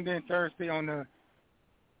me Monday and Thursday on the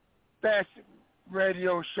best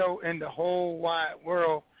radio show in the whole wide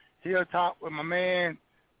world, Hilltop, with my man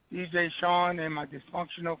DJ Sean and my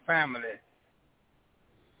dysfunctional family.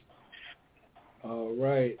 All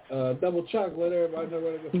right. Double Chuck, let everybody know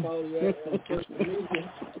where they can follow you at on social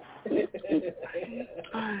media.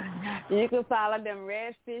 You can follow them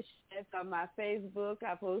Redfish on my Facebook.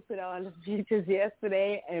 I posted all the pictures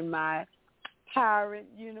yesterday in my pirate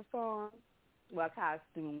uniform,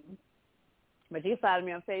 costume. But you can follow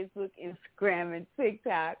me on Facebook, Instagram, and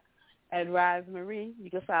TikTok at Rosemarie. You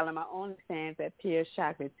can follow my OnlyFans at Pierce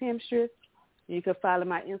Chocolate Temptress. You can follow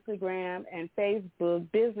my Instagram and Facebook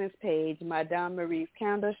business page, Madame Marie's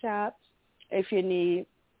Candle Shop. If you need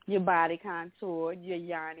your body contour, your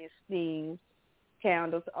yarny steam,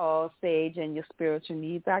 candles, all sage, and your spiritual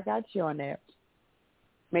needs, I got you on there.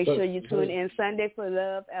 Make sure you tune in Sunday for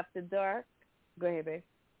Love After Dark. Go ahead, babe.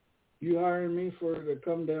 You hiring me to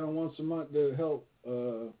come down once a month to help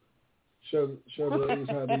show the ladies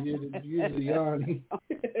how to use the yarny.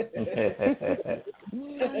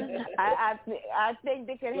 I think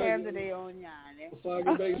they can handle their own yarny. So I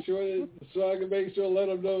can make sure. Let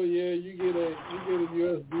them know. Yeah, you get a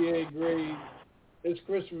USDA grade. It's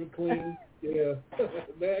crisp and clean. Yeah.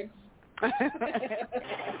 Next.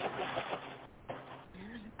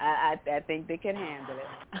 I think they can handle it.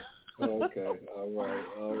 Okay.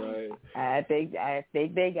 All right. I think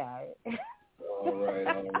they got it. All right.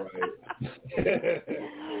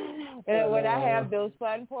 And when I have those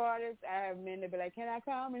fun parties, I have men that be like, "Can I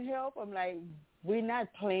come and help?" I'm like, "We're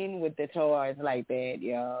not playing with the toys like that,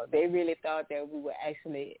 yo." They really thought that we were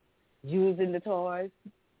actually using the toys.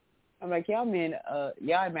 I'm like, y'all men,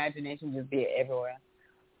 y'all imagination just be everywhere.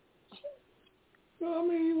 Well, I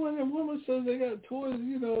mean, when a woman says they got toys,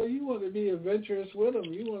 you want to be adventurous with them.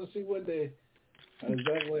 You want to see what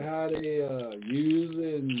exactly how they use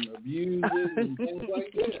it and abuse it and things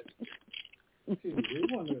like that. We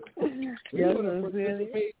want to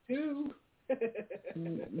participate too.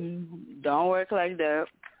 Don't work like that.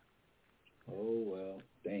 Oh well,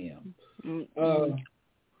 damn.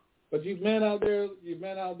 But you men out there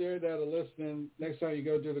that are listening, next time you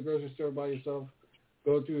go to the grocery store by yourself,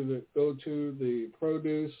 go to the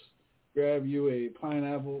produce, grab you a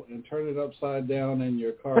pineapple and turn it upside down in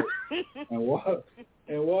your cart and walk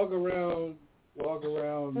around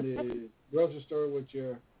the grocery store with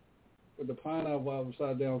the pineapple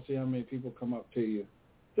upside down. See how many people come up to you.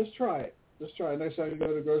 Just try it. Next time you go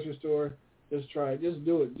to the grocery store, just try it. Just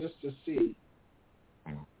do it, just to see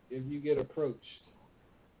if you get approached.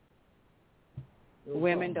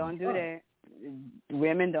 Women don't do that.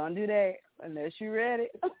 Women don't do that unless you're ready.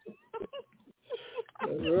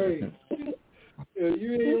 That's right. If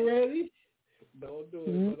you ain't ready, don't do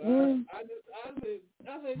it. But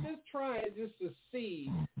I said, just try it just to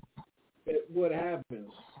see what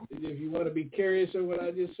happens. If you want to be curious of what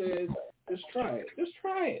I just said, just try it. Just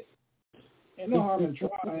try it. Ain't no harm in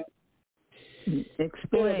trying.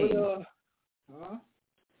 Explain. Yeah, but,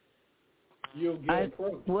 you'll get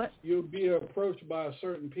approached. What? You'll be approached by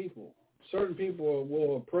certain people. Certain people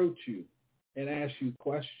will approach you and ask you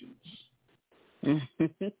questions.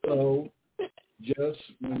 So just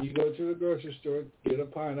when you go to the grocery store, get a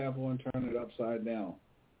pineapple and turn it upside down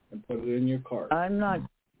and put it in your cart. I'm not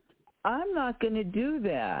going to do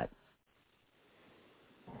that.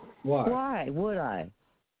 Why? Why would I?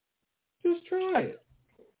 Just try it.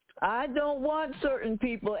 I don't want certain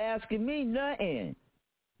people asking me nothing.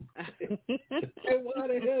 Hey, why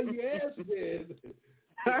the hell you ask then?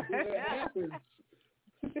 What happens?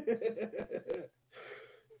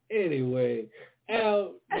 Anyway,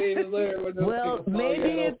 Al, well,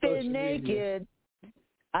 maybe if they're naked,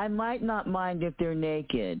 I might not mind if they're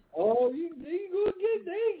naked. Oh, you gonna get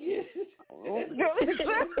naked? Oh yeah,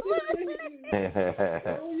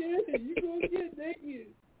 you gonna get naked.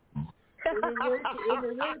 If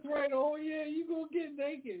it works right, oh yeah, you gonna get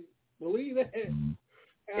naked. Believe that.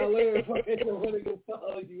 Al, everybody want to go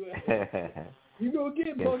follow you. You gonna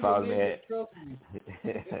get bumped naked, trust me.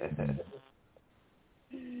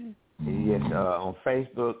 Yes, on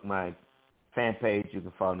Facebook, my fan page, you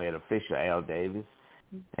can follow me at Official Al Davis.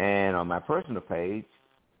 And on my personal page,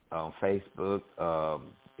 on Facebook,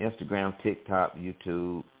 Instagram, TikTok,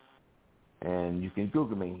 YouTube, and you can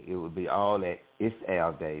Google me. It would be all at It's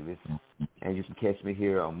Al Davis. And you can catch me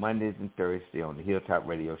here on Mondays and Thursdays on the Hilltop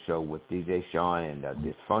Radio Show with DJ Sean and the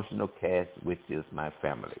Dysfunctional Cast, which is my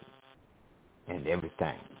family and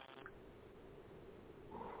everything.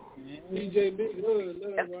 DJ Big Hood,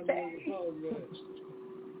 let everyone know what follow you at.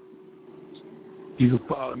 You can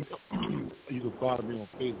follow me on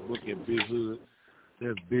Facebook at Big Hood.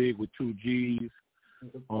 That's Big with 2 G's.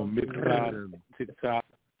 On Mixcloud and TikTok,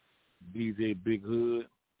 DJ Big Hood.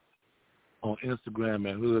 On Instagram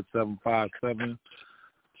at Hood757.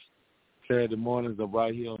 Saturday mornings are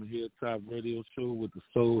right here on the Hilltop Radio Show with the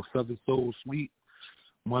Southern Soul Suite.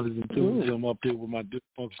 Mondays and Tuesdays, I'm up here with my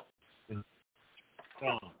dysfunction.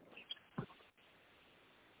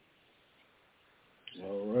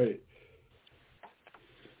 All right.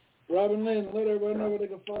 Robin Lynn, let everybody know where they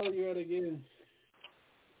can follow you at again.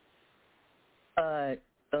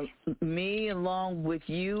 Me along with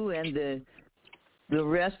you and the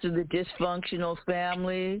rest of the dysfunctional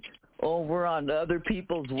family over on other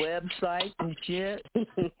people's websites and shit.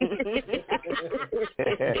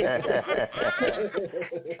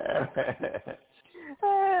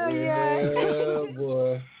 Oh, yeah.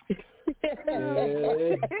 Boy.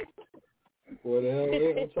 Yeah. Boy, the hell,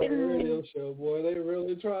 Hilltop Radio Show, boy. They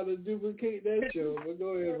really try to duplicate that show. But go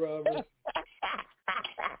ahead, Robert.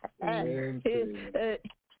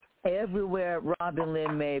 Everywhere, Robin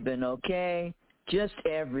Lynn Maben, okay? Just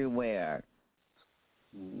everywhere.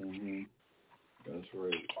 Mm-hmm. That's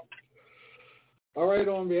right. All right,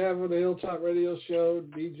 on behalf of the Hilltop Radio Show,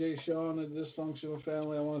 DJ Sean and the Dysfunctional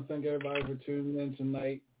Family, I want to thank everybody for tuning in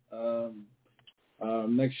tonight.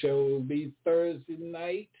 Next show will be Thursday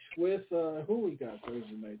night with, who we got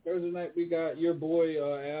Thursday night? Thursday night we got your boy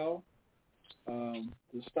Al.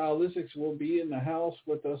 The Stylistics will be in the house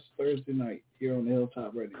with us Thursday night here on the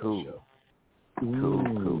Hilltop Radio Show.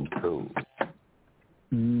 Cool.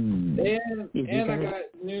 And I got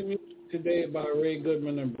new music today by Ray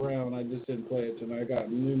Goodman and Brown. I just didn't play it tonight. I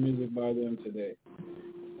got new music by them today.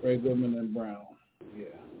 Ray Goodman and Brown.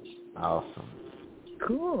 Yeah. Awesome.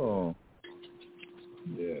 Cool.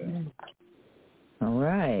 Yeah. All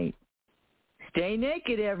right. Stay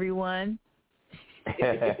naked, everyone.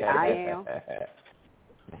 I am.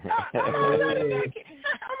 I'm already naked.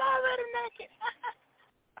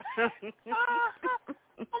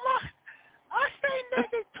 I stay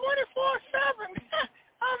naked 24/7.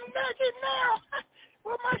 I'm naked now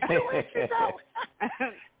with my 2 inches out. Yeah.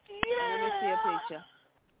 Let me see a picture.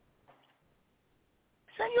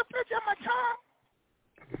 Send you a picture of my tongue.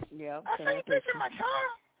 Yeah. I send you a picture of my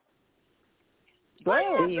tongue.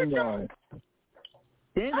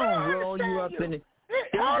 They're gonna roll you up in it.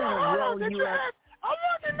 Hold on. Did you ask? I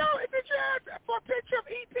want to know. Did you ask for a picture of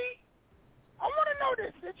EP? I want to know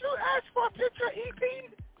this. Did you ask for a picture of EP?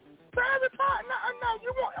 Private part? No,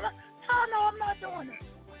 you want? No, I'm not doing it.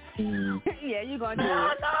 Yeah, you gonna do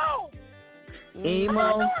it? No.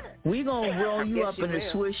 Emo, we gonna roll you up in a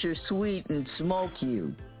Swisher Sweet and smoke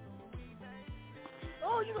you.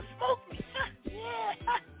 you can smoke me. Yeah.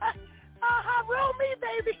 Roll me,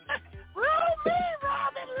 baby. Roll me,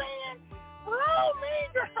 Robin Lynn. Roll me,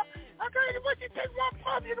 girl. Okay, once you take one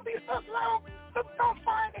puff, you'll be hooked long. Hooked on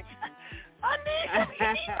finance. I need some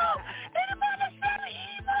Evo. Anybody sell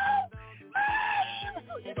Evo? Hey,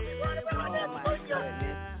 you can be running around there.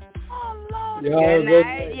 Oh, Lord. Good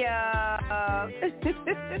night, y'all.